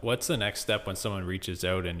what's the next step when someone reaches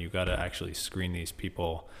out and you got to actually screen these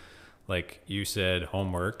people? Like you said,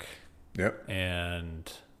 homework. Yep.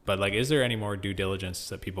 But like, is there any more due diligence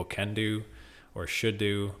that people can do or should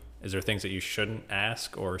do? Is there things that you shouldn't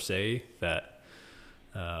ask or say that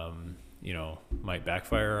might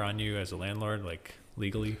backfire on you as a landlord, like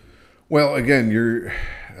legally? Well, again, you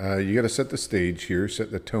got to set the stage here,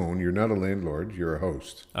 set the tone. You're not a landlord, you're a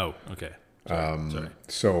host. Oh, okay. Sorry.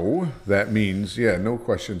 So that means, no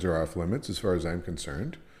questions are off limits as far as I'm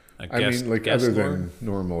concerned. Other than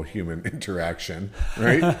normal human interaction,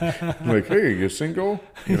 right? Like, hey, you single?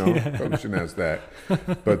 Probably shouldn't ask that.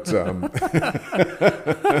 But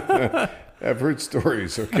I've heard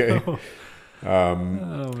stories, okay?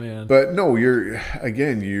 Oh man! But no, you're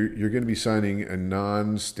going to be signing a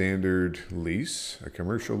non-standard lease, a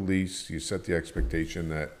commercial lease. You set the expectation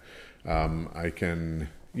that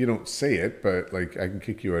you don't say it, but like I can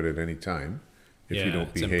kick you out at any time if you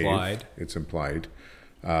don't behave. Implied. It's implied.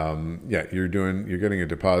 You're getting a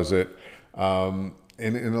deposit. And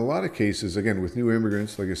in a lot of cases, again, with new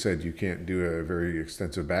immigrants, like I said, you can't do a very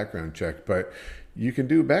extensive background check, but you can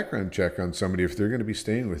do a background check on somebody if they're going to be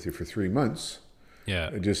staying with you for 3 months. Yeah.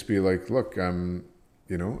 And just be like, look, I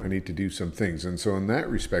need to do some things. And so in that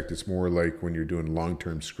respect, it's more like when you're doing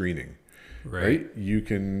long-term screening, right? You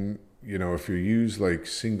can, if you use like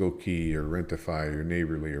Single Key or Rentify or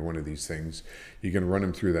Neighborly or one of these things, you can run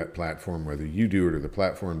them through that platform, whether you do it or the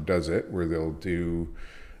platform does it, where they'll do,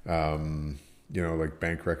 like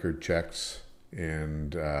bank record checks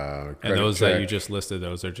and credit and those check. that you just listed,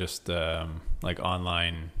 those are just like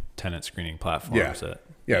online tenant screening platforms.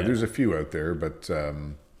 There's a few out there, but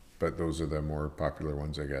those are the more popular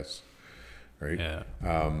ones, I guess. Right.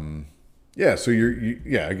 Yeah. So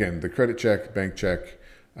again, the credit check, bank check,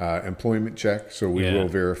 employment check. So we will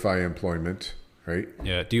verify employment, right?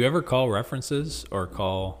 Yeah. Do you ever call references or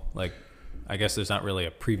call like? I guess there's not really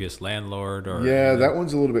a previous landlord or... Yeah, that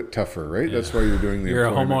one's a little bit tougher, right? Yeah. That's why you're doing the You're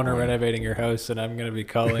a homeowner renovating your house, and I'm going to be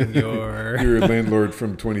calling your... You're a landlord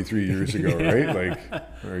from 23 years ago, right? Like,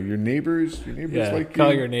 are your neighbors like you?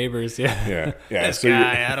 Call your neighbors, Yeah. This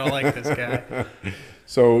guy, I don't like this guy.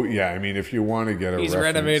 So, if you want to get He's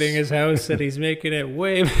reference... renovating his house, and he's making it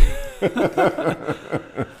way...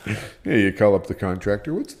 you call up the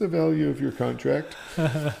contractor. What's the value of your contract?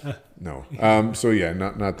 No.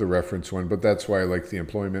 Not the reference one, but that's why I like the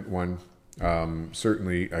employment one.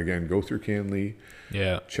 Certainly, again, go through Canley,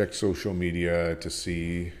 Yeah. check social media to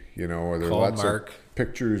see, are there Call lots Mark. of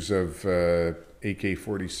pictures of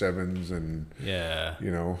AK-47s and, Yeah.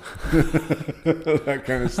 that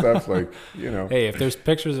kind of stuff. Like, Hey, if there's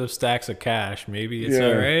pictures of stacks of cash, maybe it's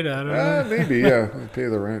all right. I don't know. maybe, yeah, pay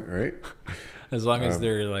the rent, right? As long as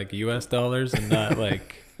they're like US dollars and not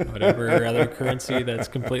like whatever other currency that's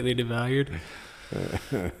completely devalued.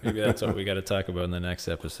 Maybe that's what we got to talk about in the next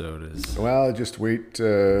episode is Well, just wait till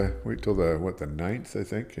the 9th, I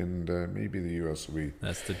think, and maybe the U.S. will be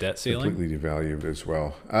that's the debt ceiling. completely devalued as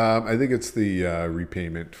well. I think it's the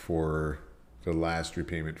last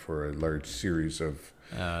repayment for a large series of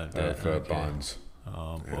Okay. bonds.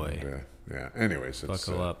 Oh boy. And, yeah. Anyways, it's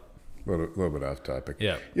Buckle up. a little bit off topic.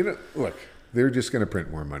 Yeah. Look, they're just going to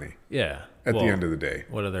print more money Yeah. at the end of the day.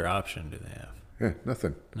 What other option do they have? Yeah,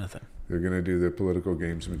 nothing. Nothing. They're going to do the political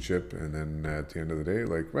gamesmanship, and then at the end of the day,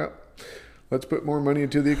 let's put more money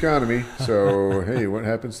into the economy. So, hey, what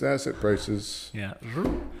happens to asset prices? Yeah.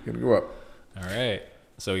 Going to go up. All right.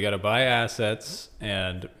 So we got to buy assets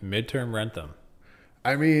and midterm rent them,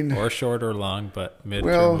 I mean, or short or long, but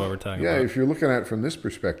midterm what we're talking about. if you're looking at it from this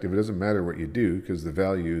perspective, it doesn't matter what you do because the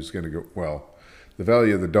value is going to go, the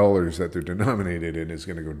value of the dollars that they're denominated in is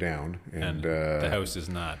going to go down. And the house is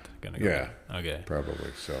not going to go down. Okay.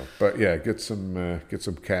 Probably so. But yeah, get some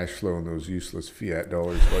cash flow in those useless fiat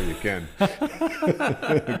dollars while you can.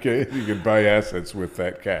 Okay, you can buy assets with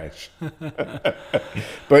that cash.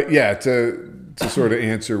 But yeah, to sort of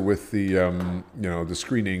answer with the the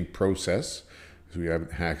screening process, because we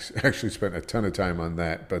haven't actually spent a ton of time on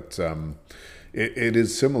that, but it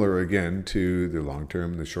is similar again to the long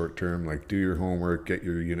term, the short term. Like, do your homework, get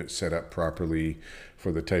your unit set up properly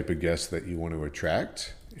for the type of guests that you want to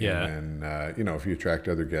attract. Yeah. And then, if you attract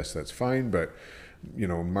other guests, that's fine. But,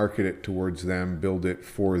 market it towards them, build it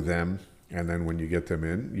for them. And then when you get them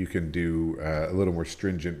in, you can do a little more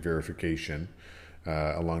stringent verification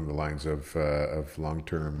along the lines of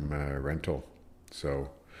long-term rental.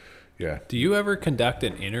 So, yeah. Do you ever conduct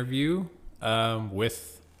an interview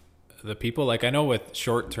with the people? Like, I know with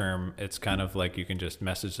short term, it's kind of like you can just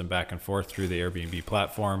message them back and forth through the Airbnb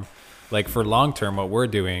platform. Like for long term, what we're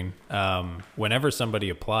doing, whenever somebody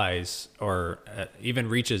applies or even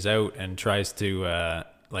reaches out and tries to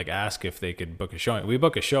ask if they could book a showing, we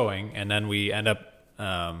book a showing and then we end up,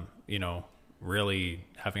 really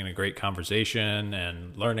having a great conversation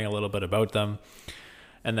and learning a little bit about them.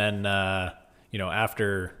 And then,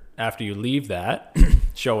 after you leave that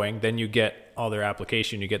showing, then you get all their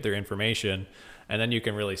application, you get their information, and then you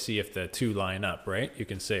can really see if the two line up, right? You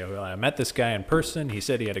can say, well, I met this guy in person. He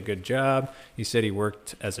said he had a good job. He said he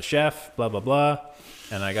worked as a chef, blah, blah, blah.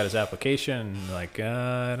 And I got his application. Like,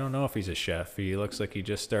 I don't know if he's a chef. He looks like he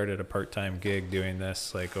just started a part-time gig doing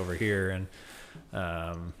this, like over here.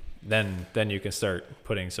 And then you can start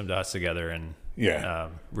putting some dots together and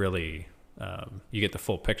really you get the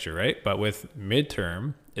full picture, right? But with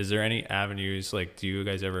midterm, is there any avenues, like, do you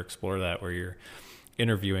guys ever explore that where you're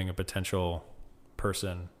interviewing a potential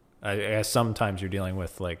person? I guess sometimes you're dealing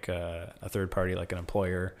with like a third party, like an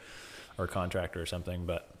employer or a contractor or something,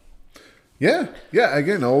 but yeah.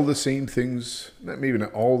 Again, all the same things, maybe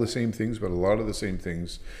not all the same things, but a lot of the same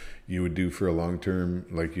things you would do for a long term,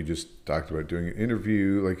 like you just talked about doing an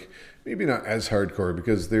interview, like maybe not as hardcore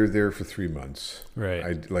because they're there for 3 months.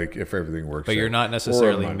 right. Like if everything works. But you're not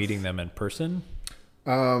necessarily meeting them in person?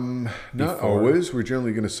 Not always. We're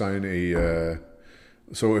generally going to sign a,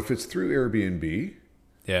 so if it's through Airbnb,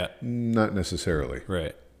 Yeah. not necessarily.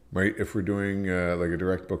 Right. Right? If we're doing like a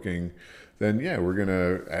direct booking, then yeah, we're going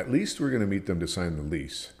to meet them to sign the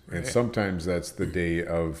lease. And sometimes that's the day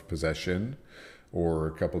of possession or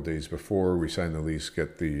a couple days before we sign the lease,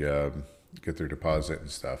 get their deposit and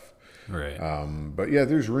stuff. Right. But yeah,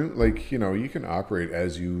 there's room, like, you can operate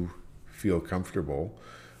as you feel comfortable,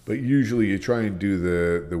 but usually you try and do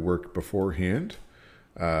the work beforehand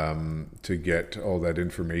to get all that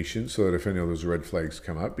information so that if any of those red flags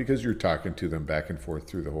come up, because you're talking to them back and forth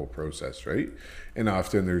through the whole process, right? And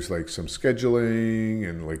often there's like some scheduling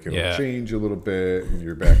and like it'll change a little bit and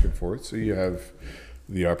you're back and forth. So you have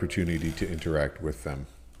the opportunity to interact with them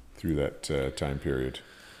through that time period.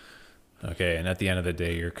 Okay. And at the end of the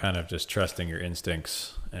day, you're kind of just trusting your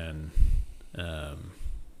instincts and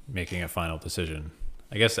making a final decision.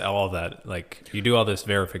 I guess all of that, like you do all this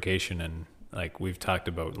verification and like we've talked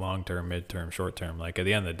about long-term, mid-term, short-term, like at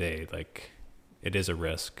the end of the day, like it is a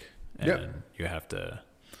risk and you have to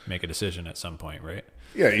make a decision at some point, right?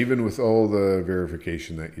 Yeah. Even with all the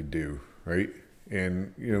verification that you do, right?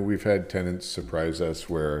 And, we've had tenants surprise us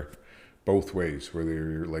where both ways, where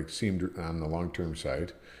they're like seemed on the long-term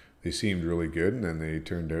side, they seemed really good, and then they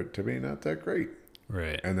turned out to be not that great.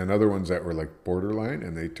 Right. And then other ones that were like borderline,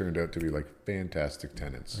 and they turned out to be like fantastic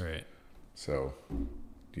tenants. Right. So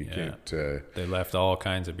you Yeah. can't. They left all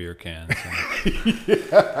kinds of beer cans.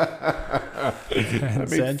 I made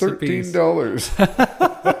Cents a piece.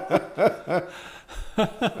 $13.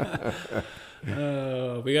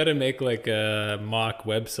 We got to make like a mock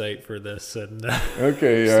website for this and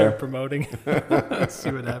Okay, start promoting.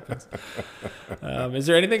 See what happens. Is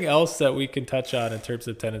there anything else that we can touch on in terms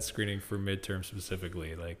of tenant screening for midterm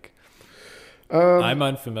specifically? Like, I'm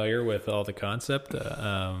unfamiliar with all the concept,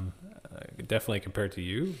 definitely compared to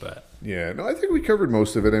you, but yeah, no, I think we covered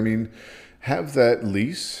most of it. I mean, have that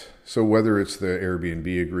lease. So whether it's the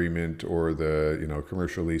Airbnb agreement or the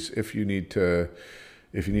commercial lease, if you need to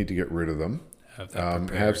get rid of them,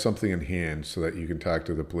 have something in hand so that you can talk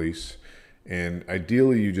to the police. And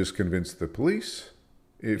ideally, you just convince the police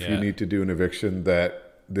if you need to do an eviction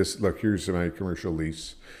that here's my commercial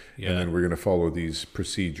lease, and then we're going to follow these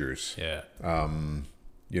procedures. Yeah.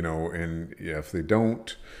 If they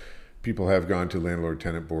don't, people have gone to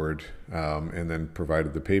landlord-tenant board and then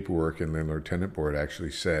provided the paperwork, and landlord-tenant board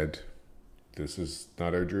actually said, this is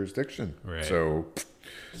not our jurisdiction. Right. So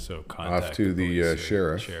contact off to the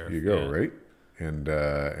sheriff you go, yeah. right? And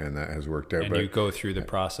that has worked out. And you go through the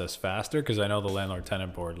process faster, because I know the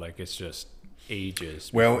landlord-tenant board, like, it's just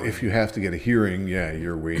ages. Well, if you have to get a hearing,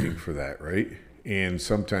 you're waiting for that, right? And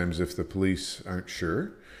sometimes if the police aren't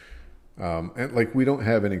sure, and like we don't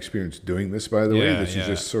have any experience doing this, by the way. This is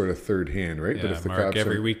just sort of third hand, right? Yeah, but if the Mark, cops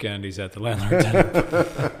every weekend he's at the landlord-tenant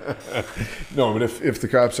board. No, but if the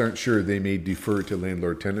cops aren't sure, they may defer to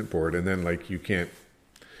landlord-tenant board, and then like you can't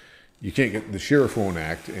get the sheriff won't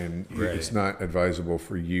act, and it's not advisable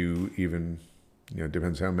for you even.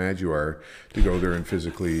 Depends how mad you are to go there and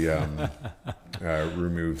physically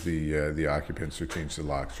remove the occupants or change the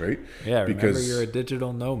locks, right? Yeah, remember you're a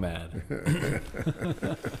digital nomad.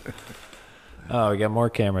 Oh, we got more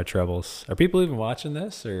camera troubles. Are people even watching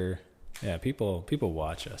this, or people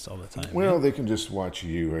watch us all the time? Well, they can just watch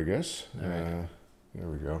you, I guess. Right. There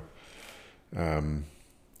we go.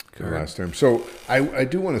 Last term. So I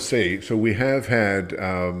do want to say, so we have had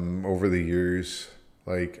over the years,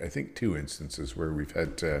 like I think 2 instances where we've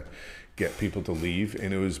had to get people to leave,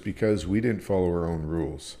 and it was because we didn't follow our own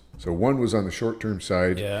rules. So one was on the short-term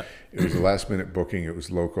side. Yeah. It was a last-minute booking. It was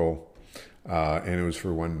local, and it was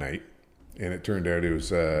for one night. And it turned out it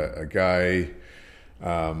was a guy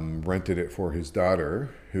rented it for his daughter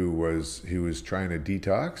who was trying to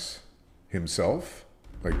detox himself,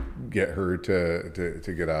 like get her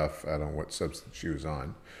to get off. I don't know what substance she was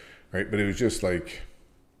on, right? But it was just like,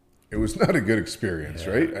 it was not a good experience,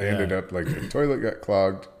 right? I ended up like the toilet got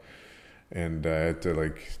clogged, and I had to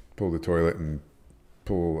like pull the toilet and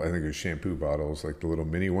pull, I think it was shampoo bottles, like the little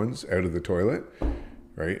mini ones, out of the toilet.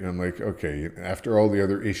 Right. And I'm like, okay, after all the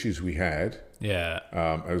other issues we had,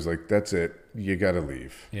 I was like, that's it. You got to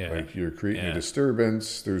leave. Yeah. Like you're creating a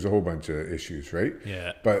disturbance. There's a whole bunch of issues. Right.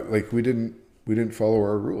 Yeah. But like we didn't follow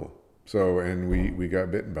our rule. So, and we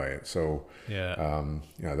got bitten by it. So,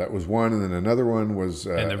 that was one. And then another one was.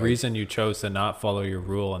 And the reason you chose to not follow your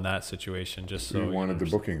rule in that situation, just so you wanted the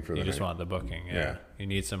booking for that. You just wanted the booking. Yeah. You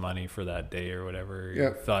need some money for that day or whatever. You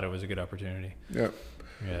thought it was a good opportunity. Yeah.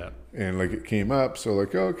 Yeah. And like it came up, so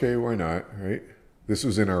like, okay, why not? Right. This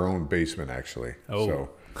was in our own basement, actually. Oh. So,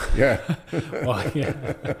 yeah. Well,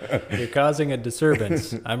 yeah. You're causing a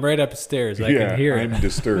disturbance. I'm right upstairs. I can hear it. I'm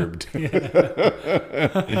disturbed. And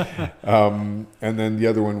then the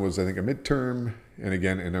other one was, I think, a midterm, and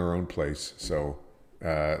again, in our own place. So,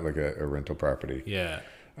 like a rental property. Yeah.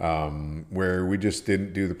 Where we just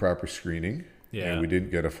didn't do the proper screening. Yeah. And we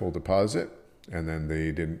didn't get a full deposit, and then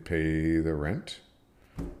they didn't pay the rent.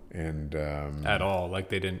 And at all, like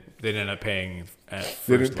they didn't end up paying at first.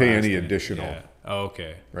 They didn't pay any and- additional. Yeah. Oh,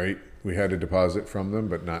 okay. Right, we had a deposit from them,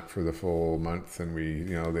 but not for the full month. And we,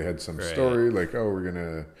 they had some Right. story like, oh, we're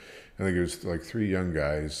gonna. I think it was like 3 young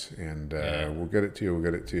guys, and we'll get it to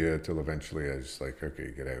you, till eventually I was like,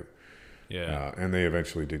 okay, get out. Yeah. And they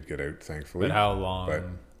eventually did get out, thankfully. But how long But,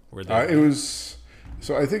 were they? It was.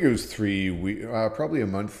 So I think it was 3 weeks, probably a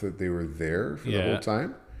month that they were there for the whole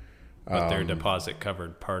time. But their deposit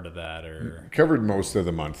covered part of that, or Covered most of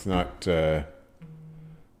the month, not all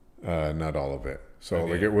of it. So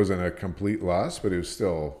like it wasn't a complete loss, but it was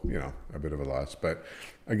still, a bit of a loss. But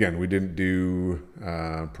again, we didn't do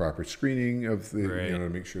proper screening of the, to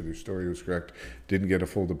make sure their story was correct. Didn't get a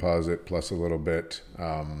full deposit plus a little bit.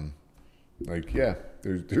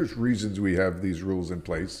 There's reasons we have these rules in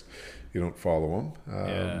place. You don't follow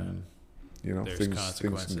them. There's things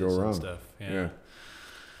can go and wrong. stuff. Yeah.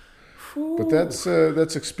 But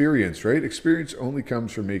that's experience, right? Experience only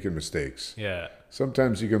comes from making mistakes. Yeah.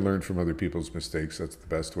 Sometimes you can learn from other people's mistakes. That's the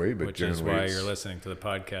best way. But Which is generally why it's- you're listening to the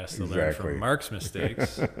podcast to learn Exactly. from Mark's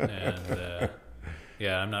mistakes. And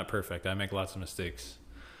yeah, I'm not perfect. I make lots of mistakes.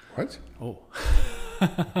 What? Oh.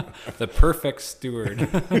 The perfect steward.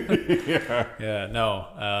 Yeah,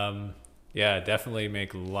 no. Yeah, definitely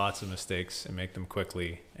make lots of mistakes and make them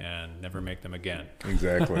quickly and never make them again.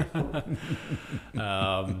 Exactly.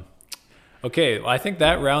 Okay, well, I think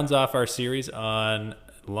that rounds off our series on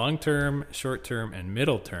long-term, short-term, and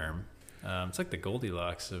middle-term. It's like the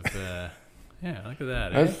Goldilocks of, yeah, look at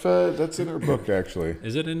that. Eh? That's in our book, actually.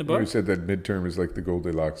 Is it in the We book? said that midterm is like the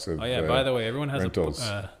Goldilocks of Oh yeah. By the way, everyone has rentals.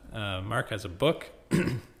 Mark has a book.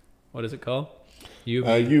 What is it called? You.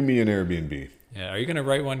 You, me, and Airbnb. Yeah. Are you going to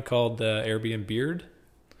write one called Airbnb Beard?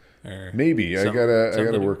 Or Maybe I some- gotta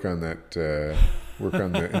something to do? work on that. Work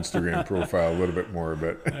on the Instagram profile a little bit more,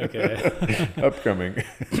 but Okay. upcoming.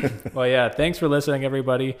 Well, yeah. Thanks for listening,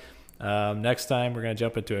 everybody. Next time we're going to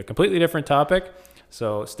jump into a completely different topic.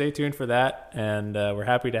 So stay tuned for that, and we're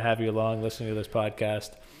happy to have you along listening to this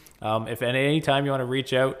podcast. If at any time you want to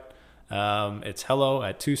reach out, it's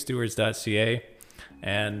hello@twostewards.ca,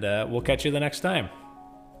 and we'll catch you the next time.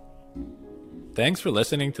 Thanks for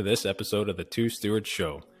listening to this episode of the Two Stewards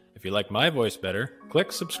Show. If you like my voice better,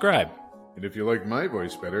 click subscribe. And if you like my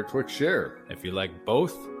voice better, click share. If you like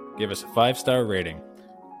both, give us a 5-star rating.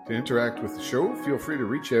 To interact with the show, feel free to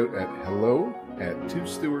reach out at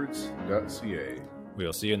hello@twostewards.ca. We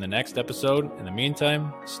will see you in the next episode. In the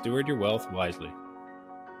meantime, steward your wealth wisely.